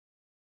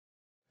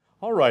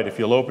All right, if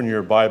you'll open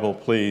your Bible,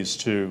 please,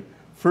 to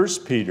 1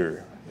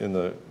 Peter, in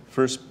the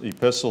first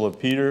epistle of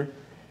Peter,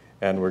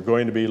 and we're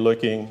going to be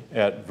looking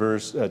at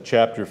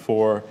chapter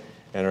 4,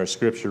 and our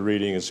scripture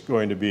reading is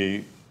going to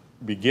be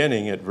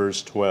beginning at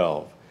verse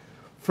 12.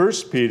 1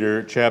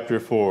 Peter chapter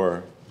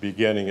 4,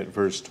 beginning at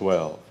verse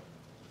 12.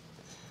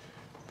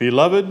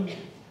 Beloved,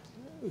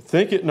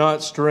 think it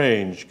not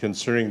strange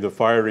concerning the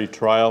fiery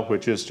trial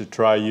which is to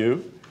try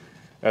you,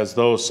 as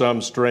though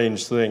some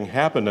strange thing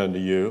happened unto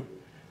you,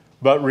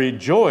 but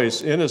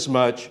rejoice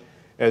inasmuch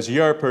as ye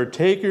are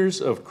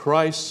partakers of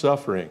Christ's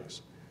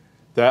sufferings,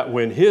 that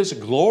when his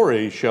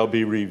glory shall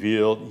be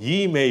revealed,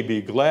 ye may be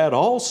glad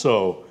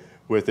also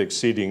with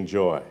exceeding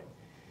joy.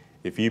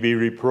 If ye be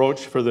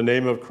reproached for the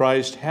name of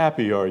Christ,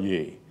 happy are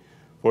ye,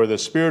 for the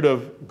Spirit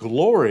of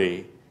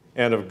glory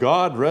and of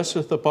God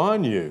resteth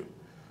upon you.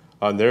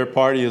 On their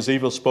part he is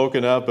evil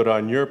spoken of, but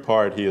on your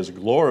part he is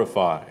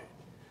glorified.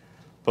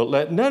 But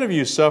let none of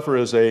you suffer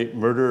as a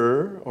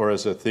murderer, or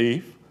as a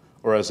thief,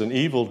 or as an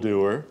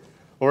evildoer,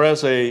 or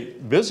as a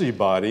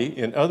busybody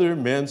in other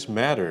men's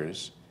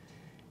matters.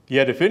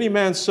 Yet if any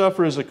man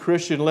suffer as a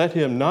Christian, let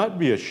him not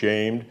be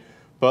ashamed,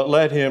 but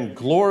let him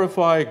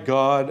glorify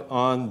God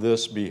on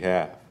this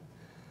behalf.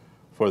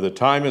 For the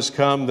time is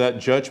come that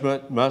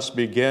judgment must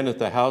begin at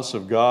the house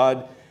of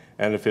God,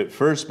 and if it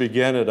first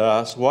begin at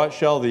us, what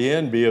shall the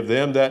end be of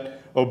them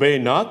that obey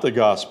not the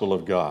gospel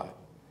of God?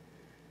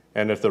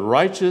 And if the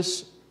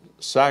righteous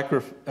scarcely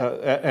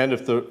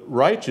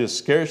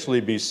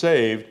be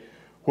saved,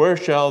 where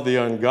shall the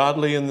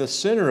ungodly and the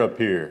sinner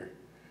appear?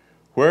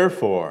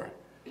 Wherefore,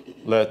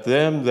 let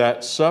them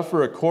that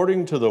suffer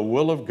according to the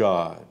will of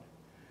God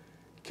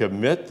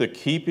commit the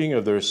keeping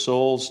of their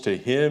souls to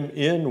him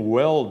in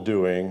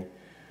well-doing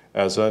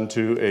as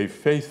unto a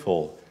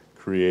faithful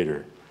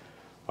Creator.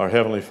 Our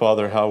Heavenly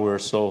Father, how we're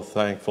so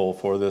thankful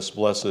for this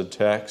blessed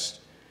text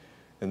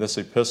and this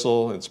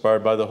epistle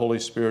inspired by the Holy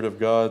Spirit of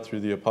God through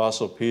the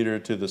Apostle Peter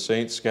to the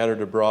saints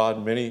scattered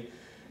abroad, many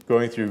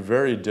going through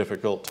very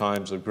difficult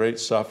times of great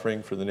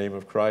suffering for the name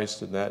of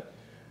Christ in that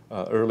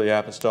early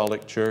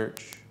apostolic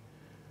church.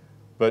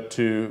 But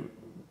to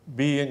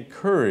be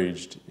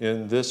encouraged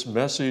in this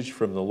message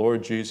from the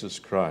Lord Jesus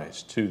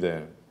Christ to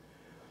them,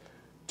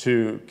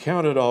 to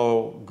count it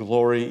all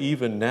glory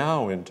even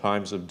now in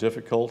times of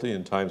difficulty,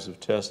 in times of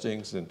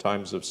testings, in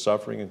times of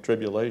suffering and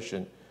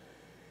tribulation,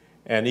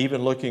 and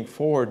even looking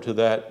forward to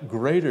that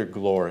greater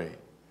glory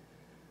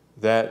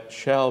that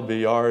shall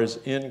be ours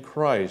in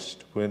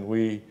Christ when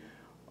we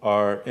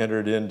are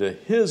entered into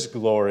his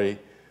glory,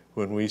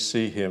 when we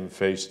see him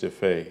face to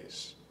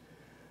face.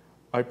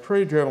 I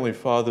pray, dear Heavenly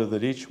Father,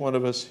 that each one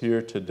of us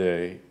here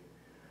today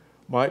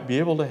might be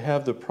able to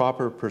have the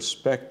proper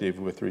perspective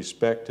with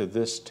respect to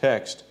this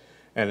text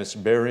and its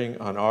bearing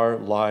on our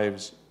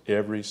lives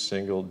every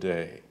single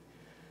day.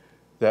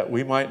 That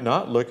we might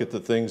not look at the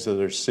things that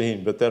are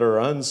seen, but that are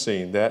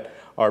unseen, that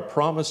are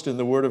promised in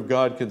the Word of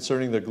God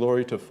concerning the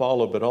glory to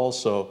follow, but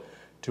also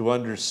to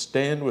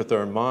understand with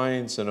our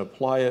minds and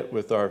apply it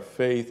with our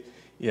faith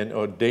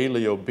in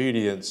daily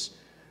obedience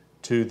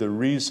to the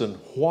reason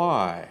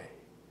why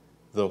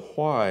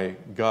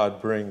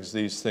God brings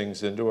these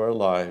things into our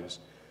lives,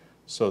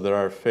 so that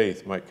our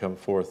faith might come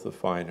forth the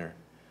finer.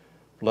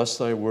 Bless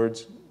thy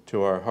words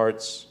to our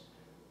hearts'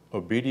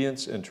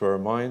 obedience and to our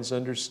minds'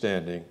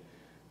 understanding,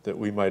 that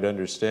we might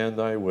understand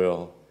thy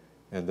will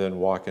and then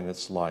walk in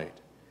its light.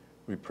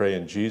 We pray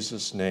in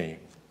Jesus' name,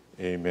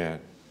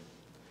 amen.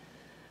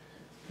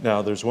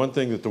 Now, there's one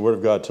thing that the Word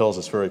of God tells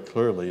us very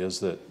clearly, is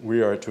that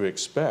we are to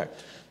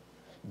expect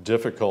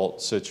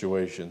difficult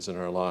situations in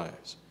our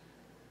lives.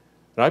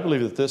 And I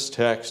believe that this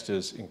text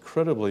is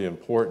incredibly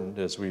important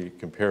as we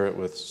compare it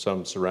with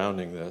some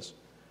surrounding this,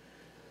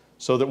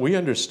 so that we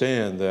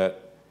understand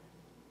that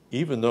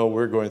even though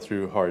we're going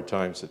through hard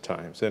times at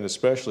times, and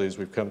especially as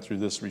we've come through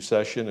this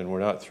recession and we're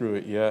not through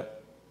it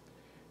yet,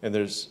 and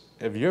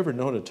have you ever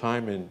known a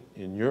time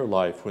in your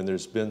life when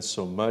there's been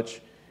so much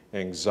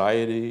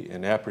anxiety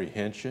and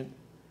apprehension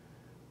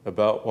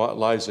about what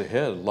lies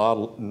ahead,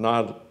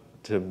 not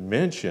to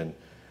mention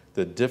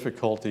the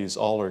difficulties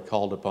all are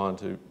called upon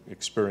to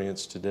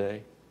experience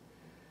today?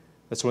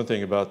 That's one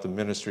thing about the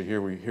ministry here.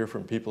 We hear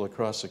from people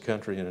across the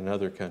country and in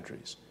other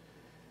countries.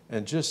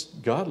 And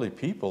just godly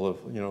people have,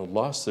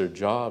 lost their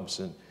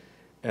jobs,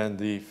 and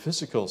the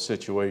physical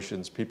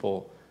situations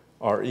people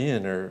are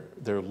in, or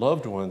their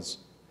loved ones,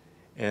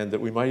 and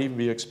that we might even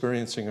be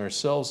experiencing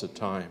ourselves at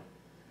times,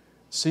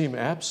 seem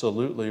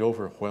absolutely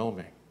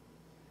overwhelming.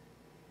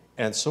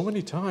 And so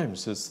many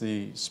times it's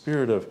the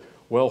spirit of,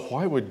 well,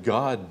 why would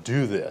God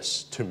do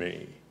this to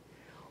me?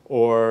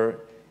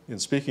 Or in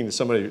speaking to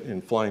somebody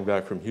in flying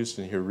back from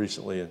Houston here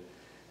recently,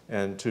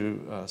 and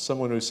to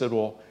someone who said,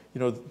 well,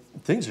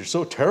 things are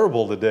so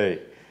terrible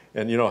today,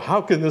 and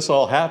how can this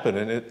all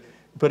happen?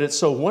 But it's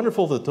so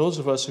wonderful that those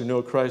of us who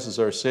know Christ as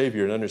our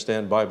Savior and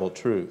understand Bible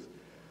truth,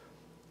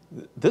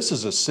 this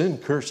is a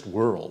sin-cursed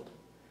world,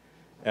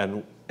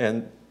 and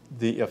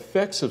the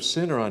effects of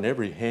sin are on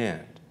every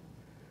hand.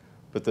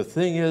 But the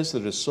thing is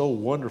that is so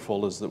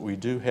wonderful is that we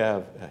do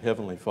have a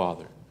Heavenly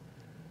Father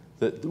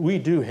that we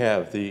do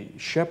have the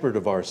shepherd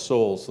of our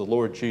souls, the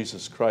Lord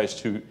Jesus Christ,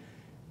 who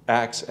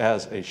acts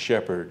as a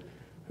shepherd,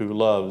 who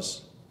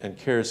loves and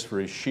cares for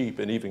his sheep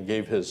and even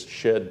gave his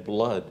shed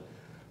blood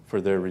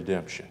for their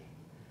redemption.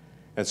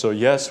 And so,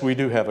 yes, we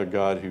do have a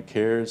God who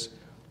cares,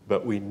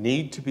 but we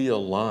need to be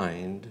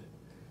aligned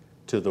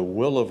to the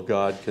will of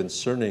God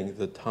concerning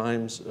the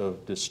times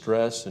of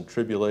distress and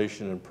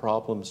tribulation and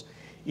problems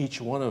each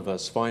one of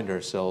us find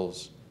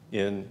ourselves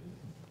in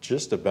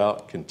just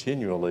about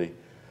continually,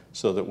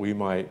 so that we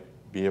might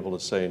be able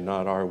to say,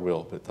 not our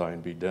will, but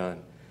thine be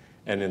done.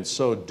 And in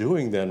so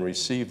doing then,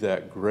 receive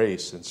that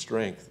grace and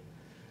strength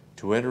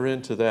to enter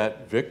into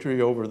that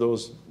victory over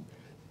those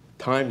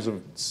times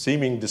of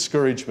seeming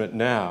discouragement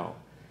now,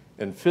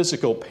 and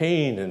physical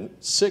pain and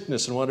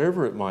sickness and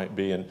whatever it might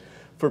be, and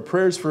for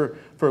prayers for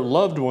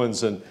loved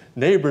ones and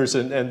neighbors,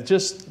 and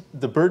just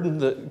the burden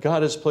that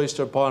God has placed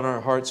upon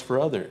our hearts for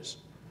others.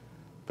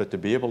 But to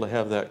be able to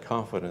have that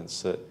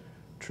confidence that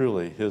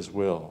truly his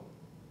will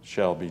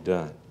shall be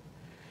done.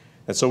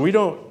 And so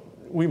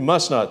we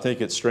must not think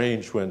it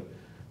strange when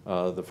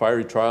the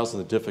fiery trials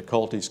and the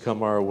difficulties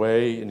come our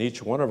way in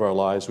each one of our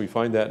lives. We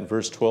find that in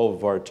verse 12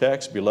 of our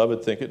text.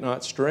 Beloved, think it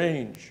not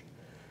strange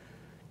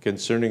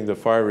concerning the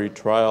fiery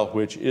trial,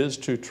 which is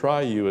to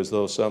try you as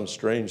though some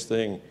strange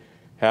thing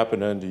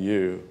happened unto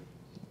you.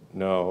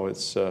 No,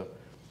 that's the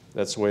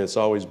way it's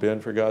always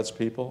been for God's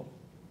people.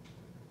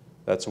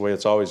 That's the way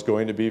it's always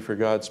going to be for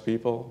God's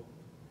people.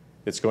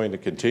 It's going to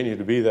continue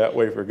to be that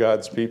way for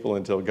God's people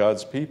until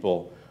God's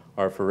people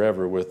are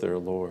forever with their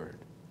Lord.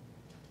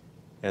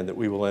 And that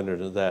we will enter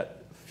into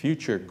that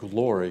future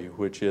glory,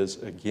 which is,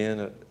 again,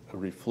 a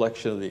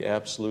reflection of the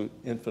absolute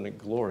infinite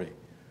glory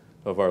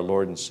of our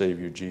Lord and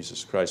Savior,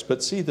 Jesus Christ.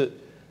 But see, the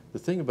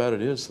thing about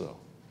it is, though,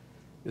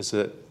 is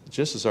that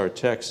just as our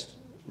text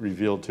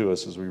revealed to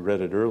us as we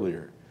read it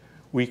earlier,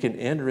 we can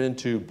enter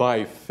into,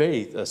 by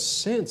faith, a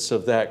sense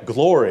of that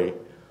glory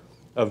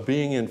of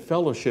being in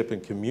fellowship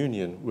and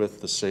communion with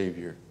the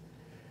Savior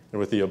and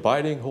with the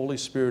abiding Holy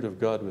Spirit of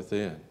God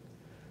within,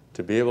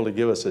 to be able to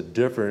give us a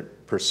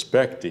different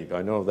perspective.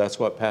 I know that's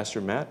what Pastor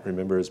Matt,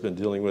 remember, has been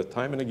dealing with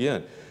time and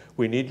again.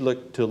 We need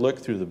to look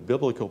through the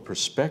biblical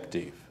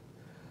perspective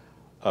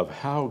of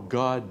how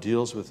God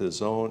deals with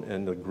his own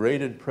and the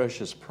great and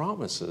precious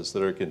promises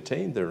that are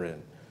contained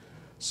therein,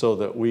 so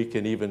that we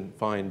can even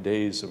find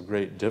days of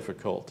great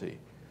difficulty,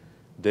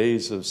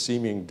 days of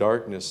seeming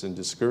darkness and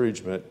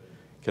discouragement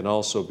can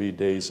also be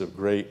days of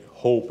great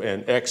hope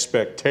and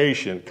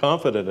expectation,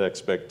 confident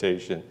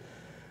expectation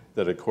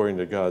that according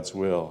to God's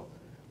will,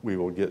 we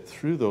will get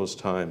through those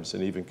times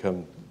and even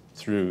come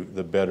through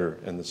the better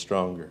and the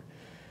stronger.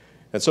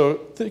 And so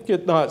think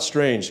it not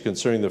strange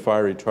concerning the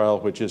fiery trial,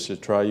 which is to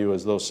try you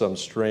as though some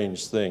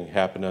strange thing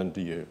happened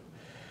unto you.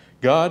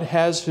 God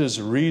has his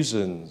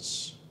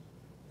reasons.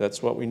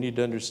 That's what we need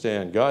to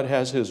understand. God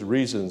has his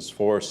reasons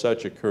for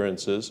such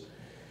occurrences,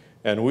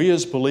 and we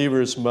as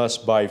believers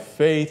must by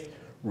faith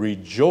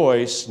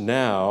rejoice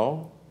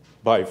now,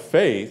 by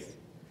faith,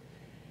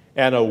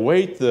 and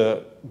await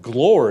the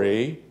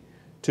glory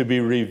to be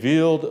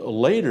revealed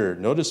later.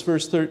 Notice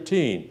verse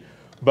 13.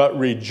 But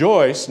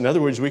rejoice, in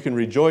other words, we can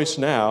rejoice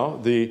now.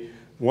 The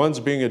ones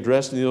being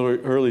addressed in the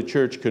early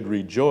church could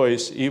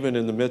rejoice even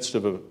in the midst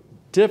of a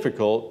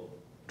difficult,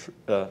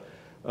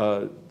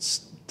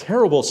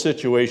 terrible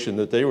situation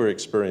that they were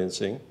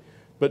experiencing.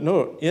 But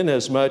no,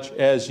 inasmuch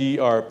as ye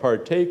are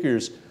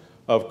partakers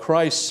of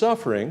Christ's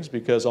sufferings,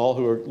 because all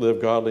who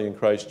live godly in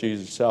Christ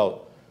Jesus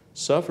shall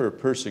suffer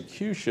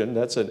persecution,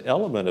 that's an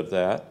element of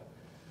that,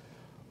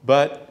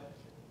 but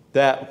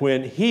that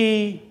when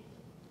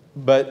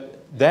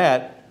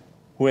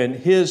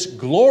his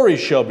glory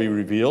shall be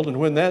revealed, and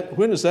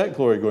when is that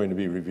glory going to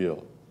be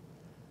revealed?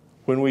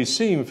 When we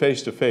see him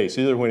face to face,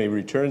 either when he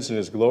returns in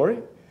his glory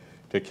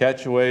to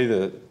catch away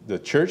the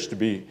church to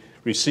be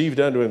received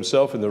unto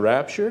himself in the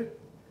rapture,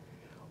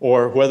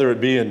 or whether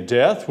it be in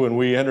death when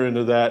we enter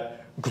into that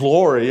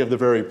glory of the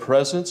very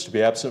presence. To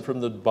be absent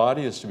from the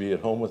body is to be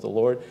at home with the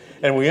Lord.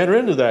 And we enter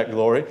into that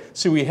glory.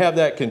 See, we have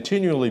that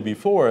continually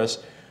before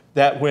us,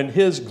 that when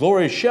his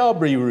glory shall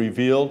be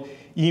revealed,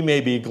 ye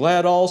may be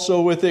glad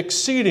also with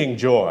exceeding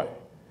joy.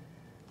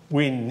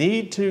 We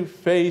need to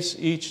face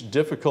each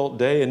difficult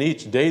day and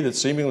each day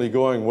that's seemingly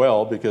going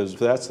well, because if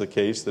that's the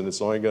case, then it's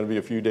only going to be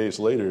a few days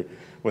later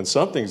when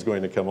something's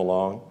going to come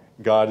along.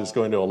 God is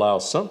going to allow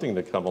something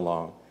to come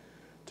along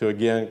to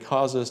again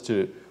cause us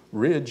to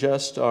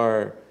readjust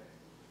our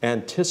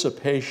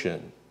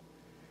anticipation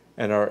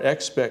and our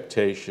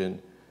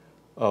expectation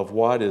of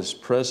what is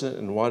present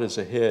and what is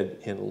ahead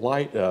in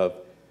light of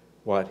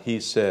what he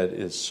said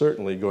is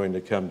certainly going to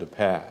come to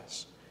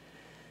pass.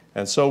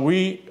 And so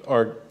we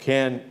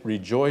can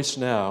rejoice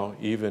now,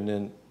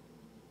 even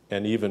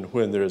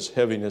when there's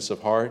heaviness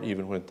of heart,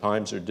 even when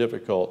times are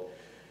difficult,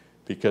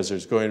 because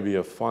there's going to be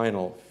a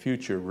final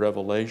future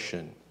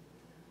revelation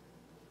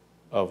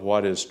of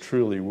what is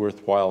truly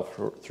worthwhile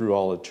through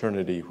all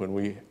eternity when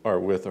we are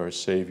with our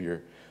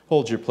Savior.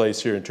 Hold your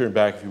place here and turn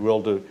back, if you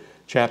will, to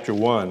chapter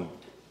 1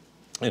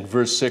 and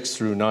verse 6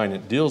 through 9.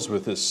 It deals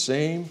with this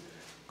same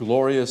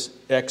glorious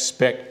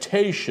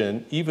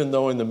expectation, even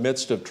though in the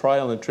midst of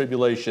trial and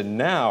tribulation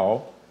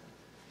now,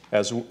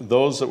 as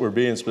those that were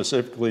being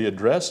specifically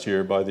addressed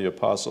here by the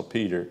Apostle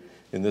Peter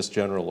in this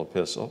general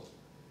epistle.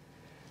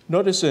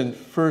 Notice in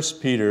 1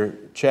 Peter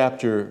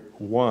chapter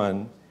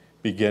 1,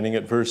 beginning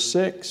at verse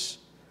 6,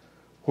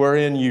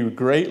 wherein you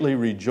greatly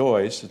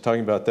rejoice,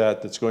 talking about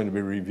that's going to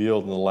be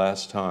revealed in the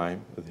last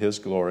time with his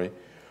glory,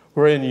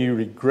 wherein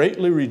you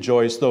greatly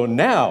rejoice, though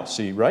now,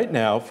 see, right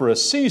now, for a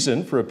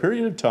season, for a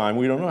period of time,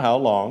 we don't know how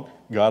long,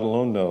 God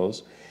alone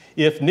knows,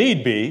 if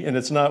need be, and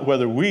it's not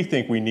whether we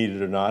think we need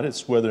it or not,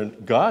 it's whether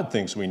God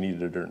thinks we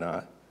need it or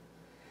not,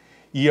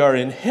 ye are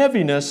in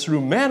heaviness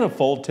through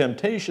manifold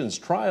temptations,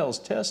 trials,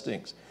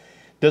 testings.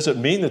 Does it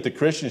mean that the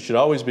Christian should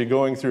always be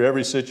going through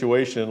every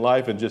situation in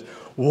life and just,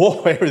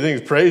 whoa,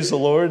 everything's praise the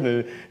Lord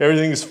and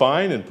everything's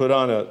fine, and put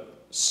on a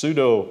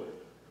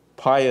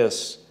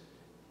pseudo-pious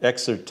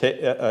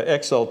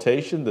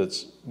exaltation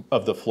that's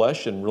of the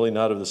flesh and really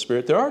not of the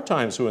Spirit? There are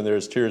times when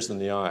there's tears in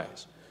the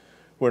eyes,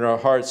 when our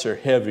hearts are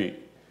heavy,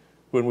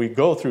 when we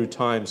go through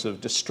times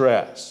of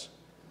distress,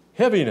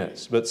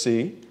 heaviness. But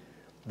see,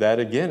 that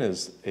again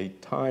is a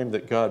time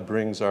that God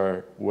brings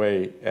our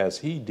way as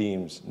He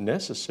deems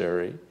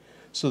necessary,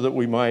 so that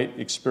we might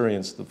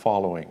experience the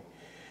following.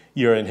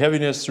 You're in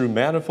heaviness through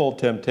manifold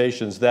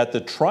temptations, that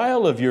the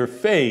trial of your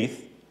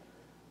faith,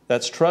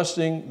 that's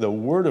trusting the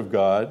Word of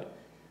God,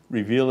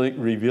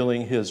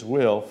 revealing His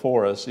will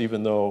for us,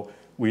 even though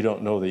we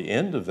don't know the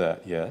end of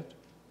that yet,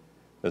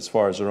 as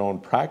far as our own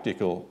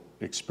practical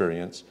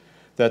experience,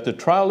 that the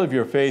trial of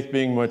your faith,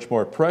 being much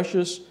more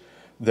precious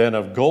than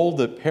of gold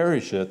that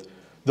perisheth,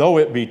 though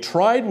it be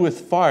tried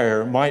with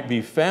fire, might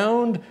be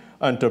found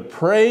unto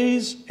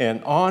praise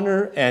and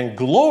honor and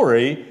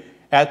glory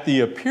at the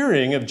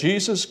appearing of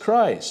Jesus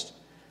Christ.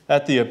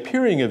 At the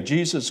appearing of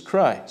Jesus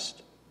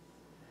Christ.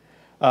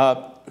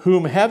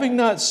 Whom having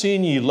not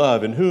seen ye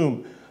love, and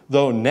whom,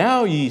 though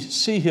now ye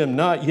see Him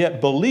not, yet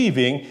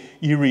believing,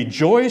 ye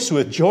rejoice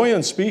with joy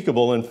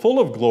unspeakable and full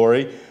of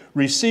glory,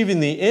 receiving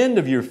the end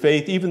of your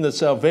faith, even the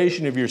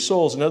salvation of your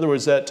souls. In other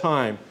words, that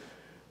time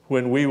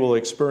when we will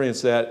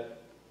experience that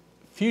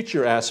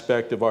future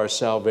aspect of our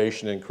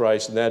salvation in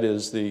Christ, and that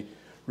is the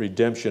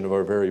redemption of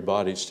our very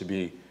bodies to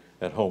be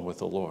at home with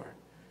the Lord.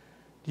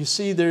 You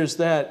see, there's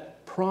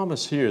that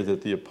promise here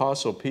that the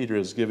Apostle Peter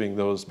is giving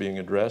those being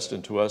addressed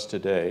and to us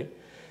today,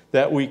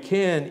 that we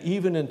can,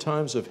 even in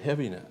times of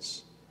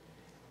heaviness,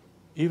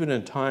 even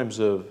in times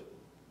of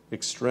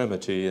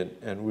extremity,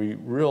 and we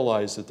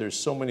realize that there's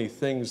so many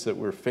things that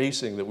we're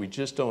facing that we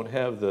just don't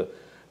have the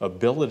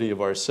ability of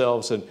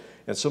ourselves. And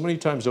so many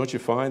times, don't you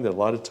find that a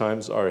lot of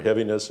times our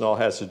heaviness and all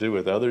has to do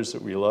with others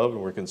that we love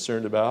and we're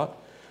concerned about,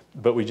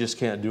 but we just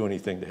can't do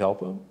anything to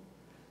help them,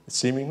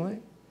 seemingly?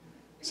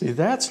 See,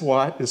 that's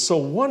what is so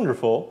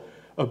wonderful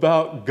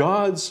about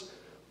God's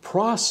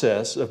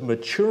process of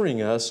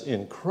maturing us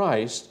in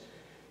Christ.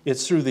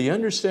 It's through the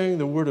understanding of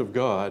the Word of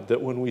God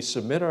that when we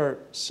submit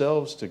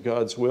ourselves to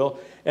God's will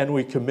and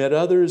we commit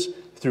others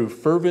through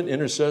fervent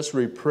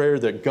intercessory prayer,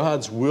 that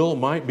God's will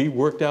might be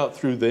worked out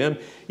through them,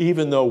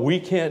 even though we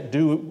can't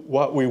do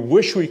what we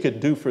wish we could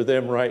do for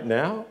them right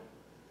now.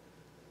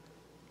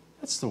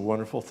 That's the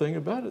wonderful thing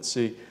about it.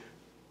 See,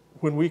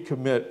 when we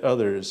commit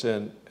others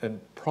and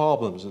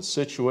problems and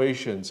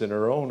situations in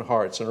our own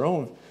hearts and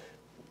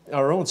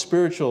our own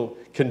spiritual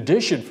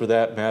condition, for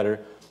that matter,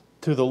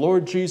 to the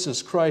Lord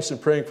Jesus Christ,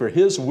 and praying for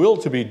His will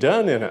to be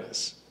done in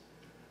us,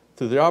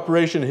 through the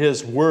operation of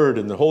His Word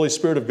and the Holy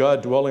Spirit of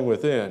God dwelling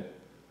within,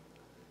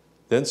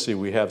 then see,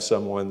 we have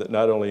someone that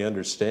not only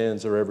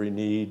understands our every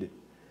need,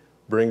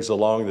 brings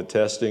along the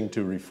testing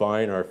to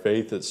refine our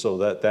faith, so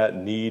that that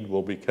need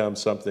will become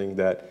something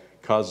that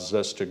causes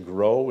us to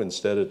grow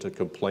instead of to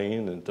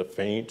complain and to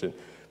faint and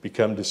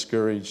become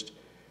discouraged.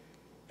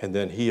 And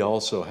then He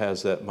also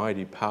has that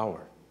mighty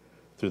power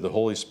through the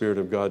Holy Spirit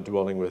of God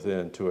dwelling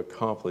within to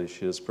accomplish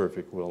His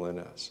perfect will in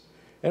us.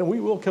 And we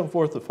will come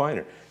forth the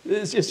finer.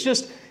 It's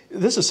just,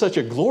 this is such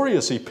a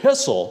glorious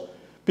epistle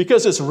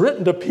because it's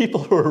written to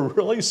people who are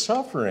really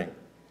suffering.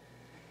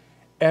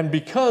 And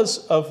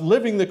because of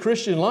living the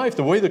Christian life,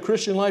 the way the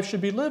Christian life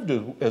should be lived,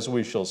 as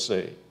we shall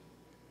see.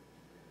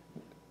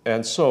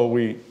 And so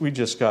we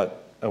just got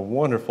a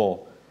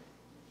wonderful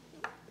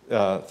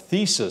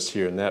thesis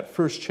here in that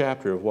first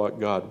chapter of what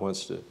God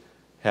wants to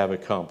have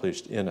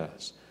accomplished in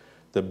us.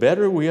 The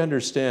better we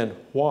understand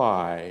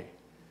why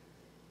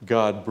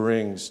God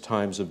brings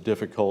times of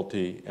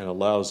difficulty and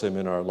allows them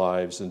in our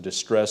lives, and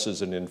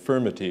distresses and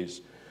infirmities,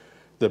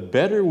 the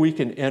better we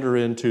can enter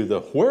into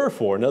the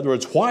wherefore. In other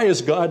words, why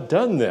has God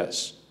done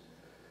this?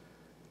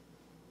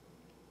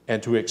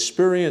 And to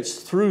experience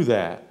through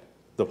that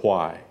the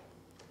why.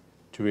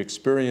 To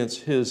experience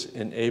His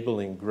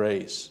enabling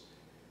grace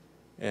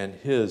and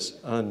His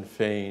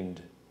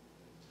unfeigned,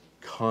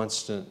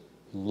 constant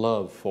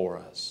love for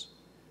us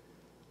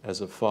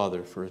as a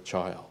father for a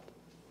child.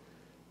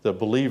 The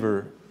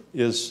believer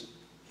is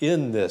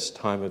in this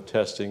time of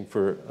testing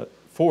for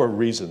 4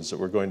 reasons that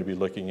we're going to be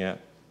looking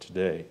at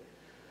today.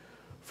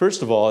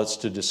 First of all, it's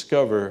to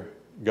discover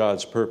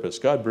God's purpose.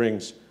 God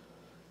brings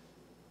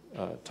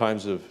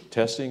times of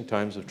testing,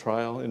 times of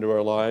trial into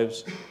our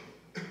lives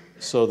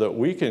so that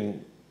we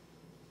can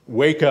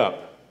wake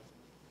up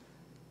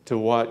to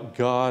what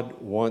God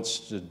wants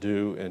to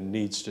do and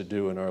needs to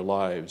do in our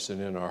lives and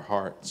in our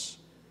hearts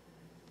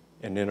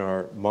and in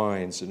our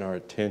minds and our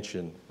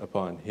attention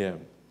upon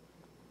Him.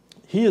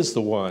 He is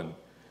the one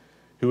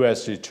who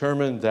has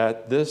determined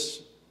that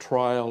this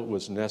trial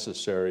was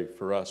necessary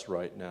for us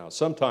right now.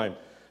 Sometimes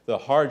the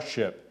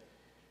hardship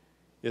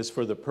is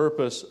for the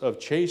purpose of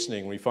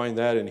chastening. We find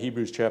that in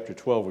Hebrews chapter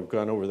 12. We've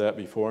gone over that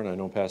before, and I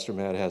know Pastor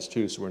Matt has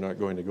too, so we're not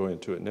going to go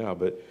into it now.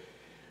 But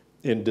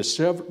in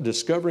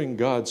discovering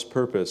God's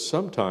purpose,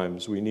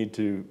 sometimes we need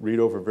to read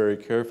over very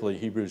carefully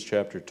Hebrews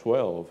chapter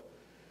 12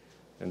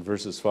 and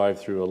verses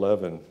 5 through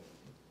 11.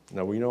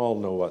 Now, we all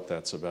know what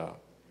that's about.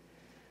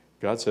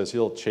 God says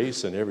He'll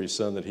chasten every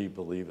son that He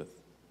believeth,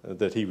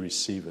 that He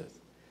receiveth.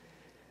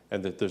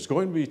 And that there's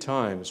going to be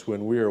times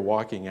when we are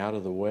walking out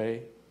of the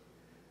way,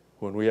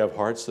 when we have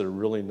hearts that are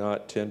really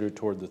not tender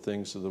toward the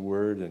things of the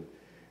Word,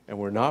 and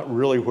we're not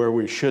really where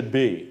we should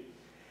be.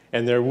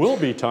 And there will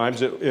be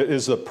times, it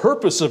is the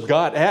purpose of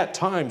God at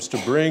times to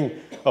bring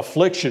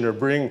affliction or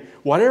bring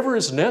whatever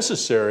is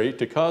necessary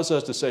to cause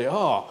us to say,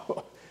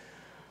 oh,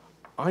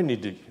 I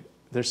need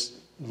to,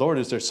 Lord,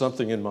 is there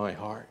something in my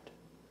heart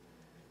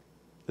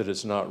that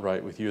is not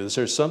right with you? Is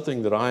there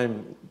something that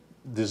I'm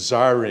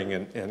desiring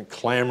and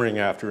clamoring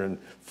after and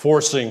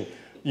forcing,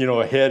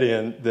 ahead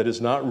in that is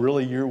not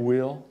really your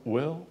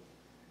will?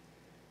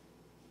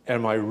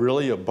 Am I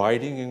really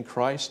abiding in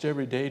Christ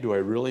every day? Do I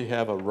really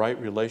have a right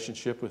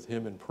relationship with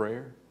Him in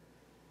prayer?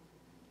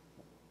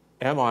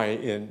 Am I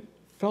in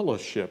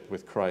fellowship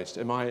with Christ?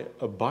 Am I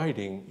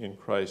abiding in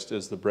Christ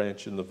as the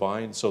branch in the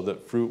vine so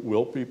that fruit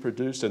will be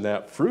produced? And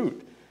that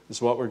fruit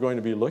is what we're going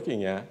to be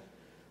looking at,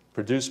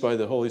 produced by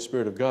the Holy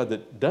Spirit of God,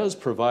 that does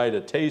provide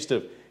a taste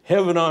of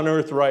heaven on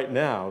earth right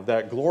now.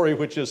 That glory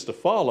which is to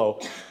follow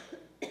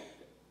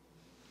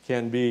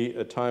can be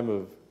a time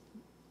of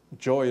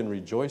joy and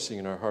rejoicing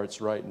in our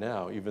hearts right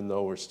now, even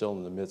though we're still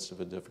in the midst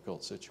of a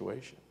difficult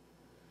situation.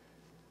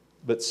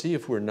 But see,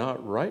 if we're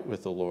not right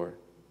with the Lord,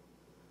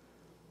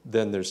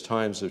 then there's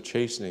times of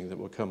chastening that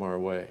will come our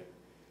way,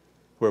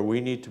 where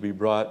we need to be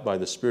brought by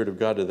the Spirit of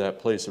God to that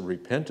place of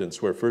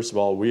repentance, where first of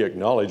all we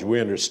acknowledge, we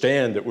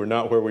understand that we're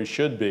not where we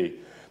should be,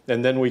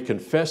 and then we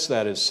confess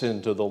that as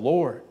sin to the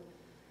Lord.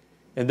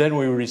 And then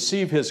we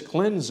receive His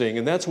cleansing,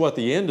 and that's what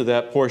the end of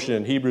that portion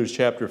in Hebrews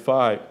chapter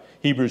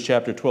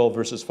 12,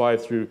 verses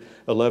 5 through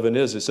 11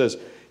 is. It says,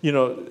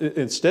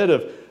 instead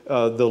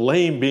of the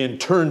lame being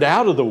turned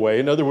out of the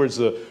way, in other words,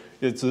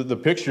 the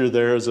picture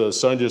there is a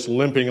son just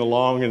limping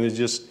along and it's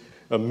just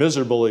a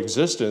miserable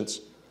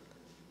existence.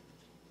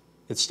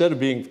 Instead of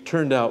being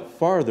turned out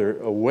farther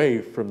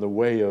away from the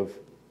way of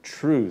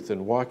truth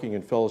and walking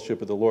in fellowship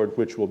with the Lord,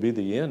 which will be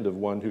the end of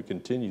one who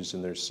continues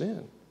in their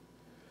sin.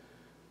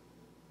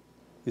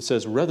 He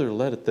says, rather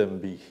let them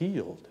be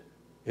healed.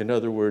 In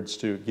other words,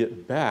 to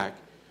get back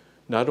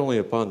not only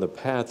upon the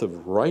path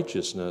of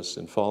righteousness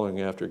and following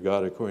after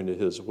God according to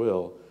His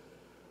will,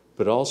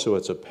 but also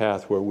it's a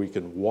path where we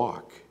can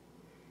walk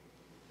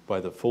by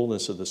the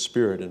fullness of the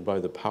Spirit and by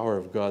the power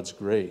of God's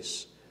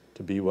grace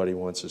to be what He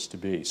wants us to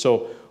be.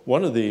 So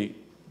one of the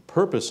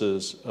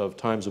purposes of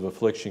times of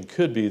affliction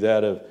could be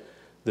that of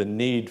the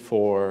need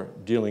for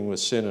dealing with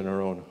sin in our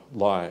own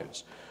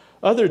lives.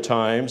 Other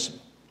times,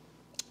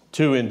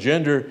 to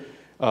engender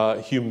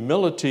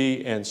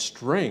humility and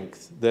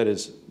strength that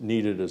is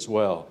needed as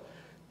well.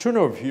 Turn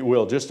over, if you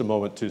will, just a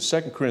moment to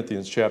 2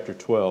 Corinthians chapter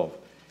 12.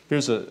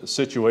 Here's a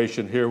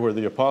situation here where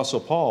the Apostle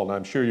Paul, and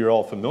I'm sure you're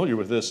all familiar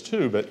with this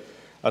too, but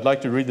I'd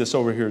like to read this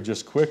over here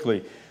just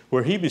quickly,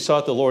 where he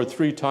besought the Lord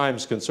 3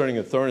 times concerning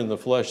a thorn in the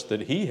flesh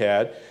that he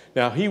had.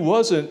 Now, he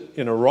wasn't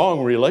in a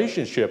wrong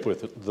relationship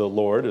with the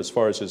Lord as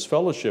far as his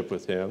fellowship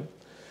with Him,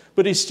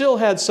 but he still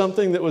had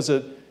something that was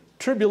a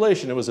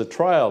tribulation, it was a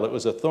trial, it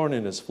was a thorn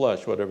in his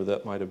flesh, whatever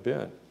that might have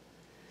been.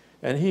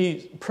 And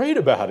he prayed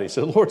about it. He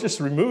said, Lord, just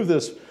remove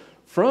this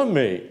from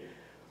me.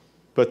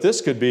 But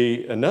this could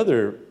be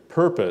another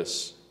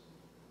purpose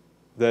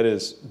that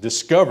is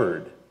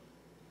discovered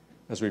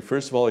as we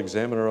first of all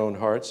examine our own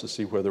hearts to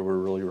see whether we're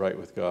really right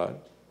with God.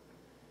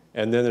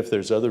 And then if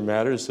there's other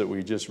matters that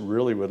we just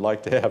really would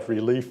like to have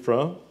relief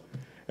from,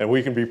 and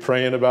we can be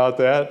praying about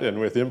that, and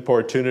with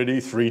importunity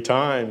 3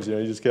 times,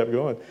 he just kept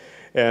going.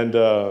 And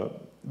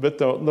but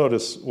don't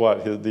notice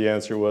what the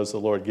answer was the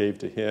Lord gave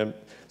to him.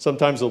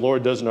 Sometimes the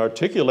Lord doesn't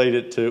articulate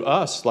it to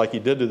us like He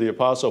did to the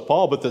Apostle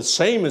Paul, but the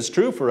same is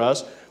true for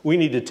us. We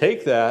need to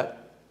take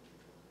that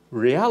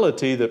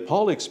reality that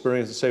Paul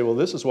experienced and say, well,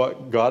 this is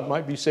what God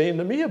might be saying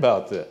to me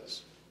about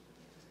this.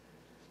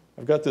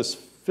 I've got this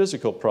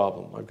physical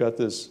problem. I've got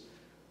this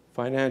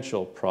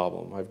financial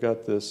problem. I've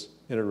got this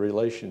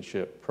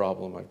interrelationship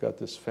problem. I've got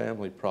this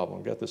family problem.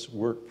 I've got this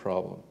work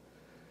problem.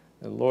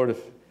 And Lord, if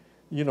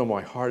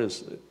my heart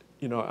is,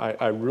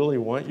 I really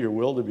want your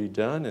will to be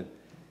done.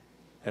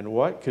 And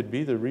what could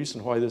be the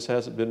reason why this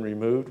hasn't been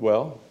removed?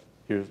 Well,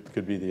 here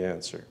could be the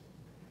answer.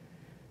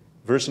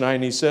 Verse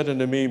 9, he said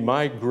unto me,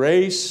 my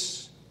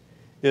grace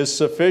is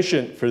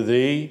sufficient for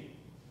thee,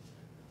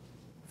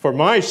 for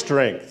my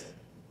strength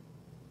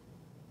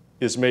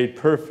is made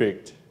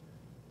perfect.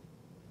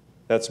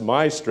 That's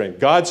my strength.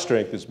 God's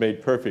strength is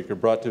made perfect or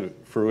brought to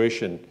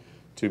fruition,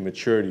 to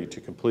maturity, to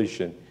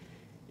completion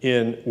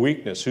in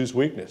weakness. Whose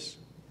weakness?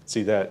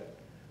 See, that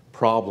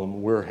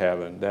problem we're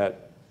having,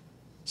 that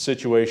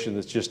situation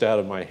that's just out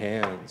of my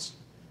hands.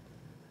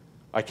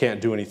 I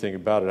can't do anything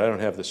about it. I don't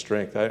have the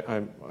strength.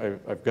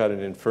 I've got an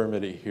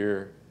infirmity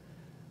here,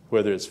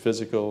 whether it's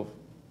physical,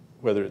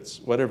 whether it's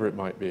whatever it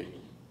might be.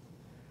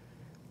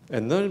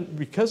 And then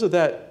because of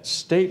that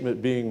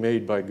statement being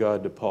made by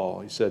God to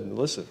Paul, he said,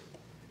 listen,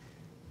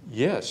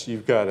 yes,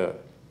 you've got a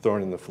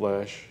thorn in the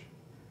flesh,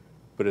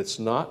 but it's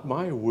not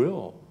my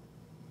will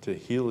to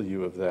heal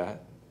you of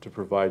that, to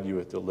provide you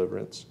with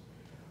deliverance.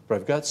 But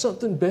I've got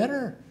something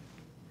better.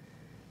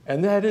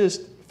 And that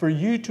is for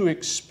you to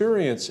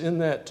experience in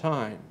that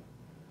time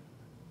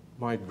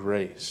my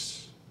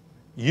grace.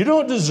 You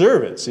don't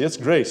deserve it. See, it's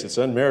grace. It's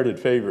unmerited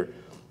favor.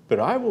 But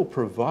I will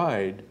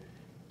provide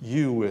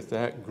you with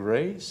that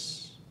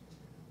grace,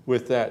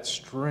 with that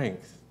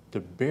strength to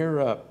bear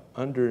up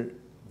under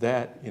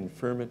that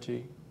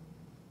infirmity.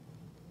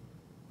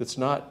 It's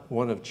not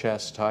one of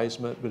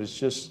chastisement, but it's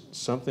just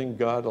something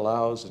God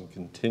allows and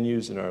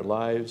continues in our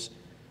lives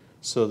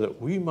so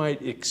that we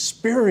might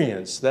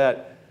experience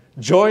that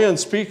joy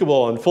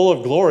unspeakable and full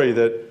of glory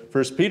that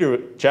 1 Peter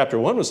chapter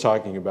 1 was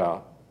talking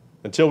about,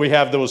 until we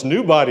have those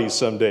new bodies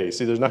someday.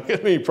 See, there's not going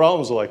to be any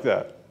problems like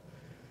that.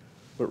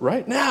 But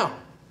right now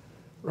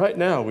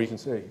we can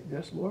say,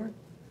 yes, Lord,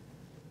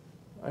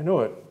 I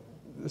know it.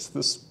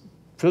 This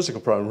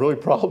physical problem really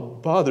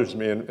bothers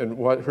me, and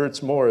what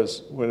hurts more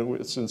is when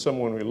it's in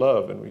someone we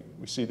love and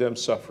we see them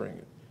suffering.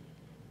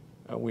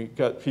 And we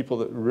got people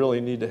that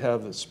really need to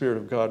have the Spirit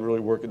of God really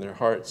work in their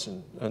hearts,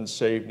 and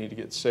unsaved need to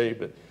get saved.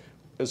 But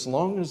as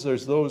long as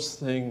there's those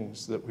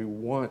things that we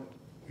want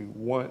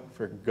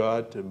for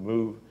God to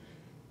move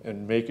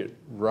and make it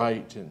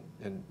right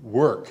and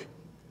work,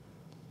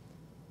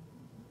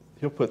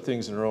 He'll put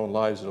things in our own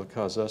lives that will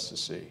cause us to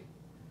see.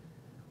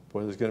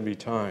 Boy, there's going to be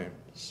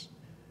times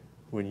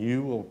when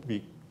you will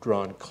be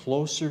drawn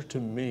closer to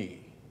me,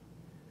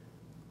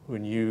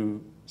 when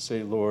you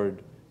say,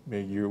 Lord,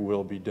 may your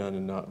will be done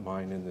and not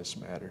mine in this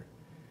matter.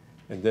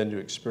 And then to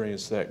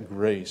experience that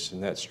grace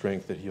and that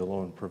strength that He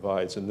alone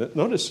provides. And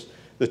notice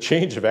the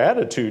change of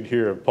attitude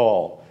here of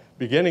Paul,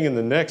 beginning in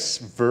the next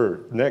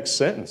verse, next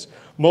sentence.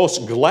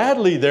 Most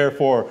gladly,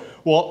 therefore,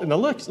 well, now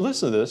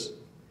listen to this.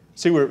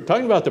 See, we're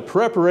talking about the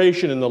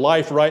preparation in the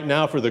life right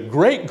now for the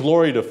great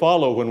glory to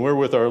follow when we're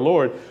with our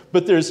Lord.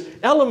 But there's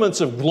elements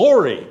of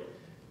glory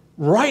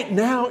right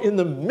now in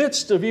the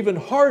midst of even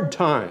hard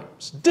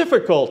times,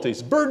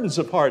 difficulties, burdens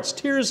of hearts,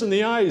 tears in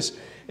the eyes,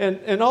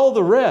 and all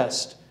the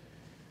rest.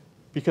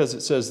 Because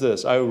it says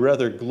this, I would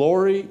rather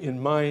glory in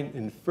mine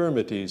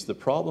infirmities, the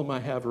problem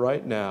I have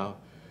right now,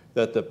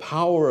 that the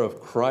power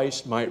of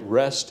Christ might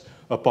rest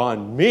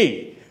upon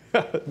me.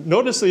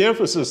 Notice the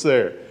emphasis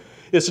there.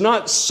 It's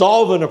not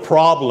solving a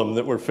problem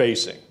that we're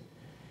facing.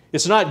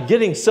 It's not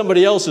getting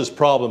somebody else's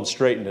problem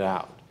straightened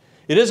out.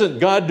 It isn't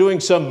God doing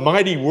some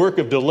mighty work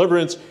of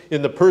deliverance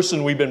in the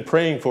person we've been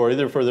praying for,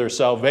 either for their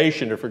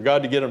salvation or for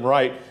God to get them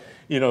right,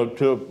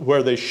 to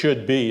where they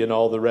should be and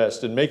all the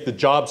rest, and make the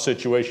job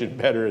situation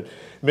better and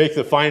make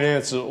the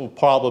financial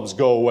problems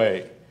go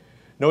away.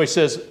 No, He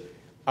says,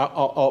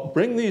 I'll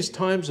bring these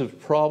times of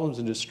problems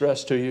and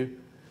distress to you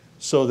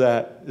so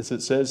that, as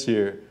it says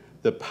here,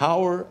 the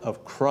power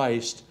of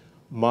Christ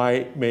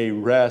may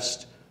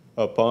rest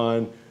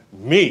upon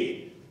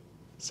me.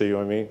 See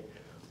what I mean?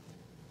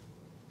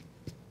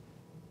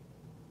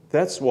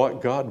 That's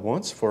what God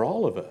wants for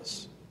all of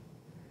us.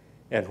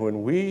 And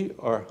when we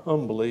are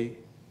humbly,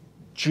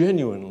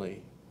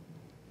 genuinely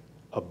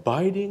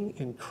abiding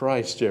in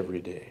Christ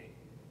every day,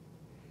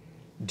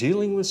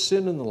 dealing with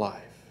sin in the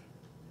life,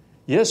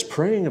 yes,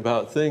 praying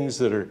about things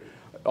that are,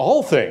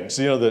 all things,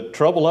 that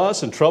trouble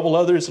us and trouble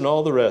others and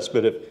all the rest,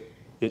 but if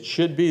it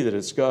should be that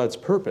it's God's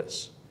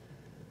purpose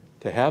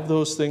to have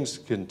those things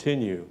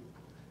continue,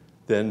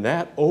 then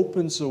that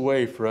opens the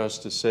way for us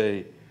to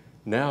say,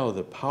 now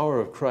the power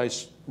of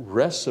Christ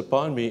rests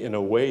upon me in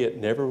a way it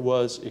never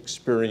was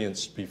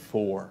experienced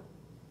before.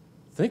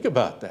 Think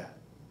about that.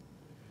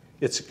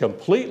 It's a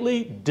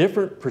completely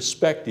different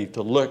perspective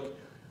to look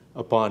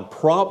upon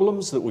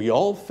problems that we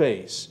all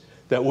face,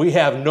 that we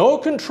have no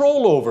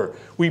control over.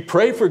 We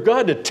pray for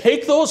God to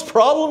take those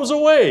problems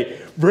away,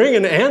 bring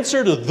an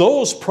answer to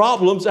those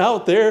problems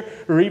out there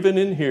or even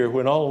in here,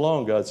 when all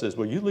along God says,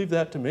 well, you leave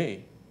that to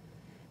me.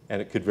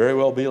 And it could very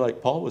well be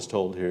like Paul was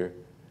told here,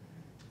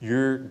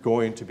 you're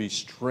going to be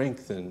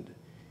strengthened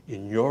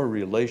in your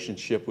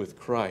relationship with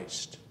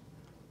Christ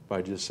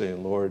by just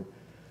saying, Lord,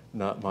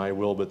 not my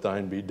will but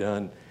thine be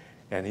done.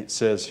 And it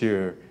says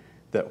here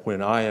that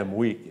when I am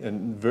weak,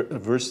 and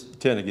verse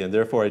 10 again,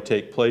 therefore I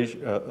take pleasure,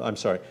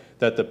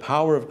 that the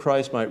power of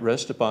Christ might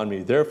rest upon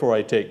me. Therefore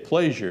I take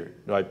pleasure.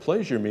 By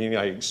pleasure meaning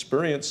I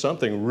experience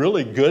something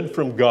really good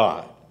from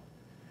God.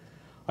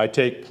 I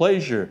take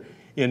pleasure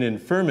in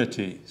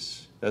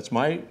infirmities. That's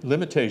my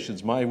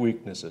limitations, my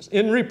weaknesses.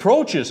 In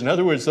reproaches, in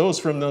other words, those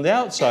from the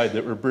outside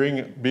that were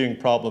being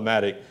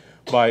problematic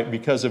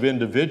because of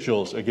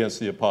individuals against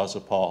the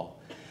Apostle Paul.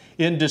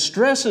 In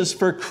distresses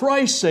for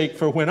Christ's sake,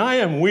 for when I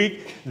am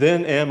weak,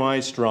 then am I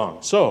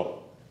strong.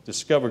 So,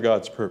 discover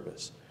God's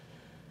purpose.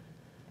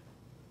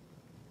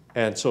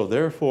 And so,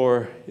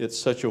 therefore, it's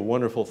such a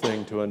wonderful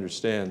thing to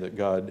understand that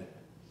God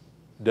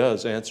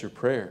does answer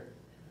prayer.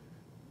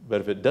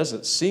 But if it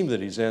doesn't seem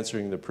that He's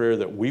answering the prayer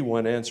that we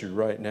want answered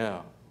right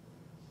now,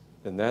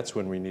 then that's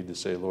when we need to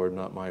say, Lord,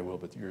 not my will,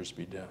 but yours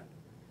be done.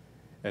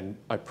 And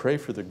I pray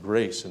for the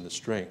grace and the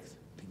strength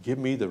to give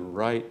me the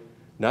right,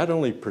 not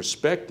only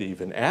perspective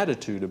and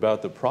attitude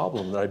about the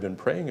problem that I've been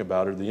praying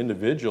about, or the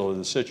individual or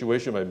the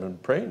situation I've been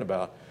praying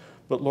about,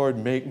 but Lord,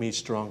 make me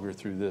stronger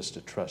through this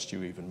to trust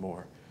you even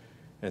more.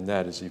 And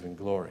that is even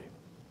glory.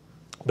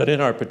 But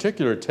in our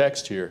particular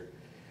text here,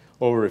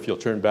 over if you'll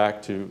turn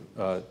back to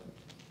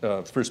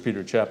 1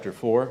 Peter chapter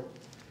 4,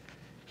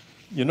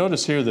 you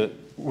notice here that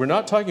we're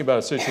not talking about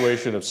a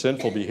situation of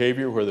sinful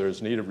behavior where there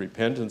is need of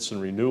repentance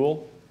and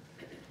renewal.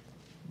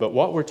 But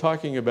what we're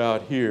talking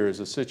about here is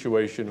a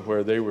situation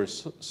where they were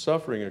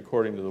suffering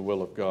according to the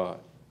will of God.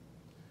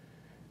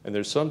 And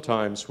there's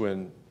sometimes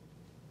when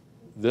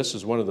this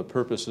is one of the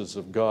purposes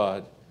of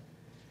God,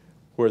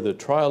 where the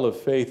trial of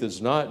faith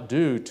is not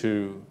due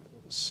to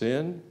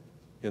sin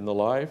in the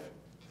life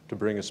to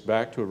bring us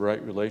back to a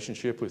right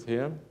relationship with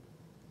Him,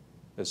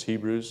 as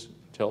Hebrews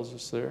tells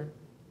us there.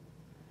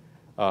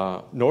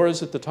 Nor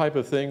is it the type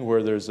of thing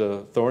where there's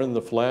a thorn in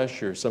the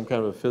flesh or some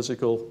kind of a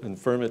physical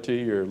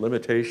infirmity or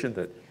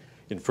limitation,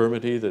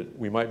 infirmity that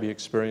we might be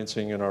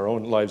experiencing in our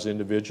own lives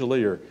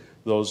individually, or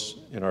those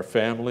in our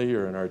family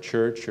or in our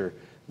church, or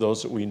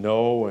those that we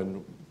know,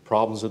 and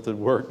problems at the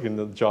work and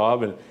the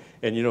job.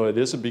 And you know, it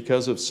isn't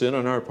because of sin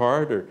on our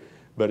part,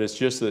 but it's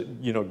just that,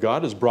 you know,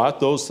 God has brought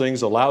those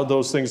things, allowed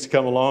those things to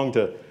come along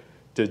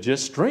to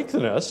just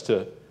strengthen us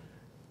to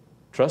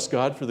trust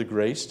God for the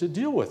grace to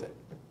deal with it.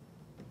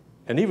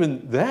 And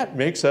even that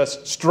makes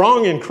us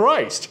strong in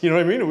Christ. You know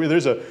what I mean?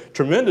 There's a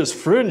tremendous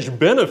fringe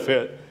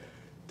benefit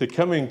to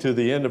coming to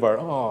the end of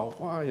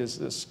why is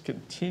this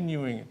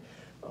continuing?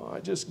 Oh,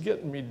 it's just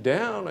getting me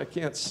down. I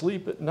can't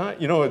sleep at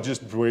night. You know, it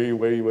just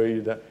way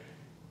down.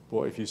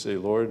 Boy, if you say,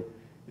 Lord,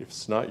 if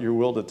it's not your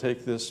will to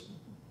take this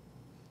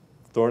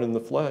thorn in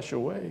the flesh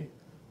away,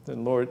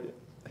 then Lord,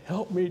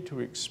 help me to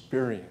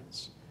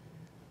experience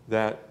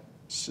that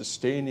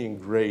sustaining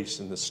grace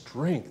and the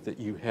strength that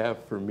you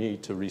have for me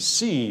to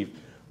receive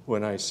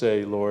when I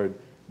say, Lord,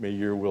 may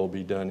your will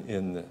be done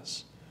in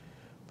this.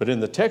 But in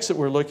the text that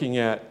we're looking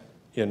at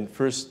in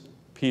 1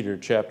 Peter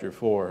chapter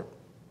 4,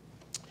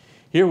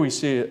 here we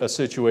see a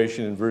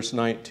situation in verse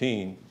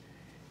 19,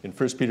 in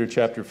 1 Peter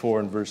chapter 4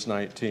 and verse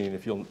 19,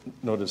 if you'll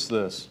notice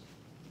this.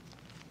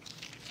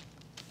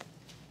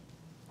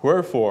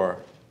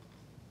 Wherefore,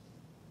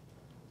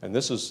 and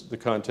this is the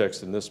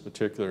context in this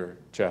particular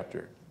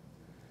chapter,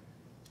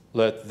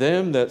 let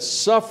them that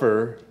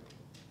suffer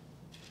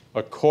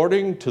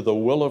according to the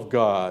will of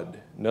God.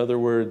 In other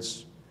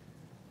words,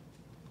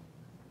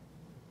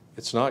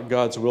 it's not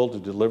God's will to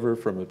deliver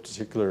from a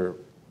particular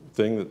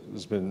thing that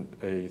has been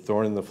a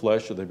thorn in the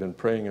flesh that they've been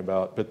praying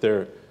about, but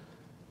they're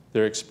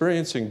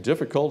experiencing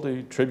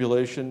difficulty,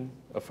 tribulation,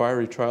 a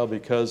fiery trial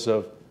because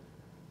of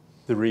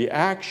the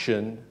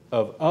reaction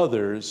of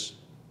others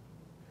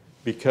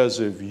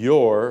because of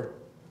your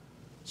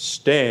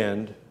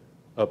stand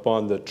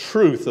upon the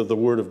truth of the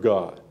Word of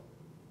God.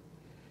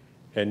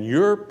 And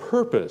your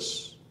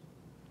purpose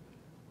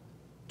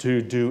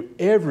to do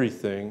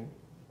everything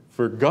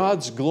for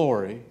God's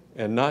glory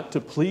and not to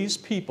please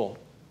people.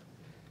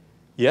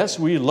 Yes,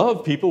 we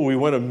love people. We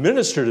want to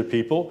minister to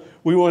people.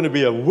 We want to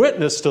be a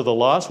witness to the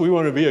lost. We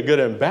want to be a good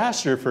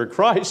ambassador for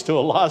Christ to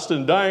a lost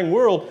and dying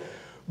world.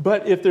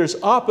 But if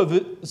there's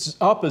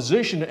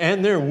opposition,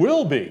 and there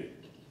will be,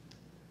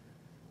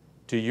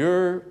 to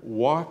your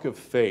walk of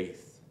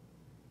faith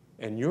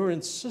and your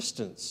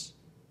insistence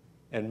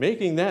and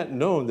making that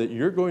known that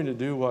you're going to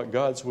do what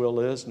God's will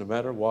is no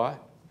matter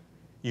what,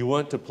 you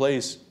want to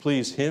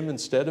please Him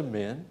instead of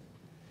men,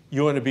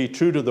 you want to be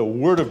true to the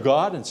Word of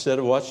God instead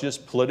of what's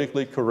just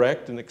politically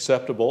correct and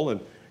acceptable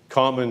and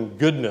common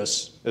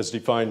goodness as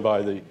defined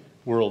by the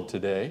world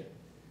today,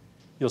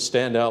 you'll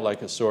stand out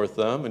like a sore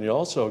thumb, and you'll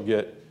also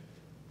get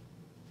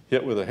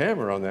hit with a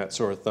hammer on that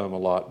sore thumb a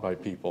lot by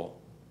people.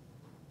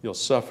 You'll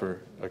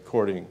suffer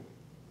accordingly.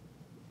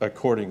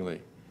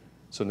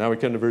 So now we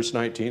come to verse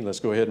 19. Let's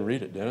go ahead and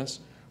read it, Dennis.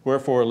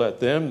 Wherefore let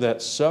them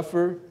that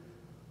suffer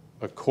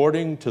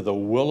according to the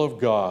will of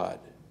God.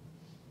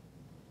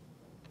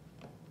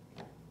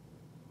 I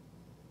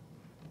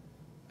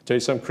tell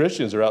you, some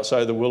Christians are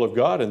outside the will of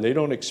God and they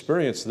don't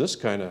experience this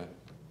kind of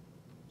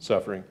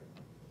suffering.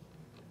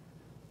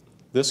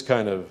 This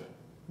kind of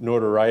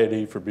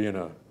notoriety for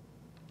being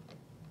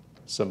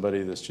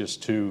somebody that's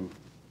just too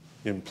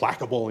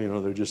implacable. You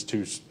know, they're just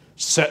too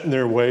set in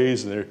their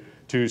ways and they're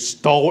too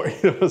stalwart,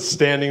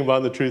 standing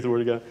upon the truth of the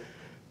Word of God.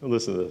 Now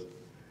listen to this.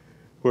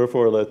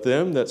 Wherefore let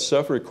them that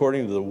suffer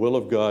according to the will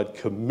of God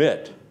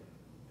commit.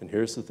 And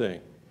here's the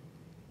thing.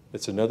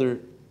 It's another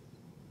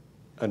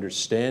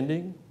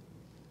understanding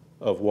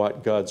of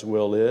what God's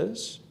will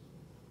is.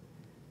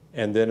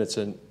 And then it's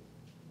an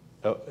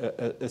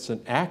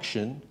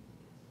action.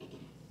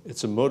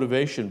 It's a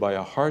motivation by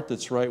a heart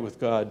that's right with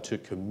God to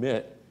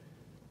commit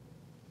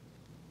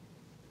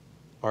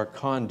our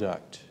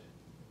conduct,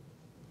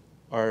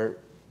 our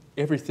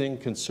everything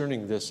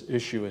concerning this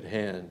issue at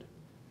hand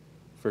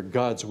for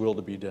God's will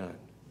to be done.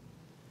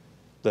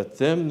 Let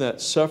them that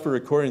suffer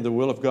according to the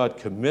will of God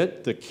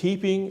commit the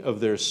keeping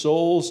of their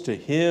souls to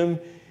Him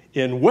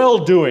in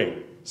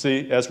well-doing.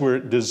 See, as we're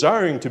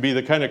desiring to be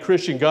the kind of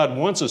Christian God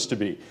wants us to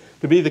be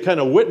the kind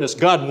of witness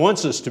God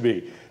wants us to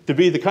be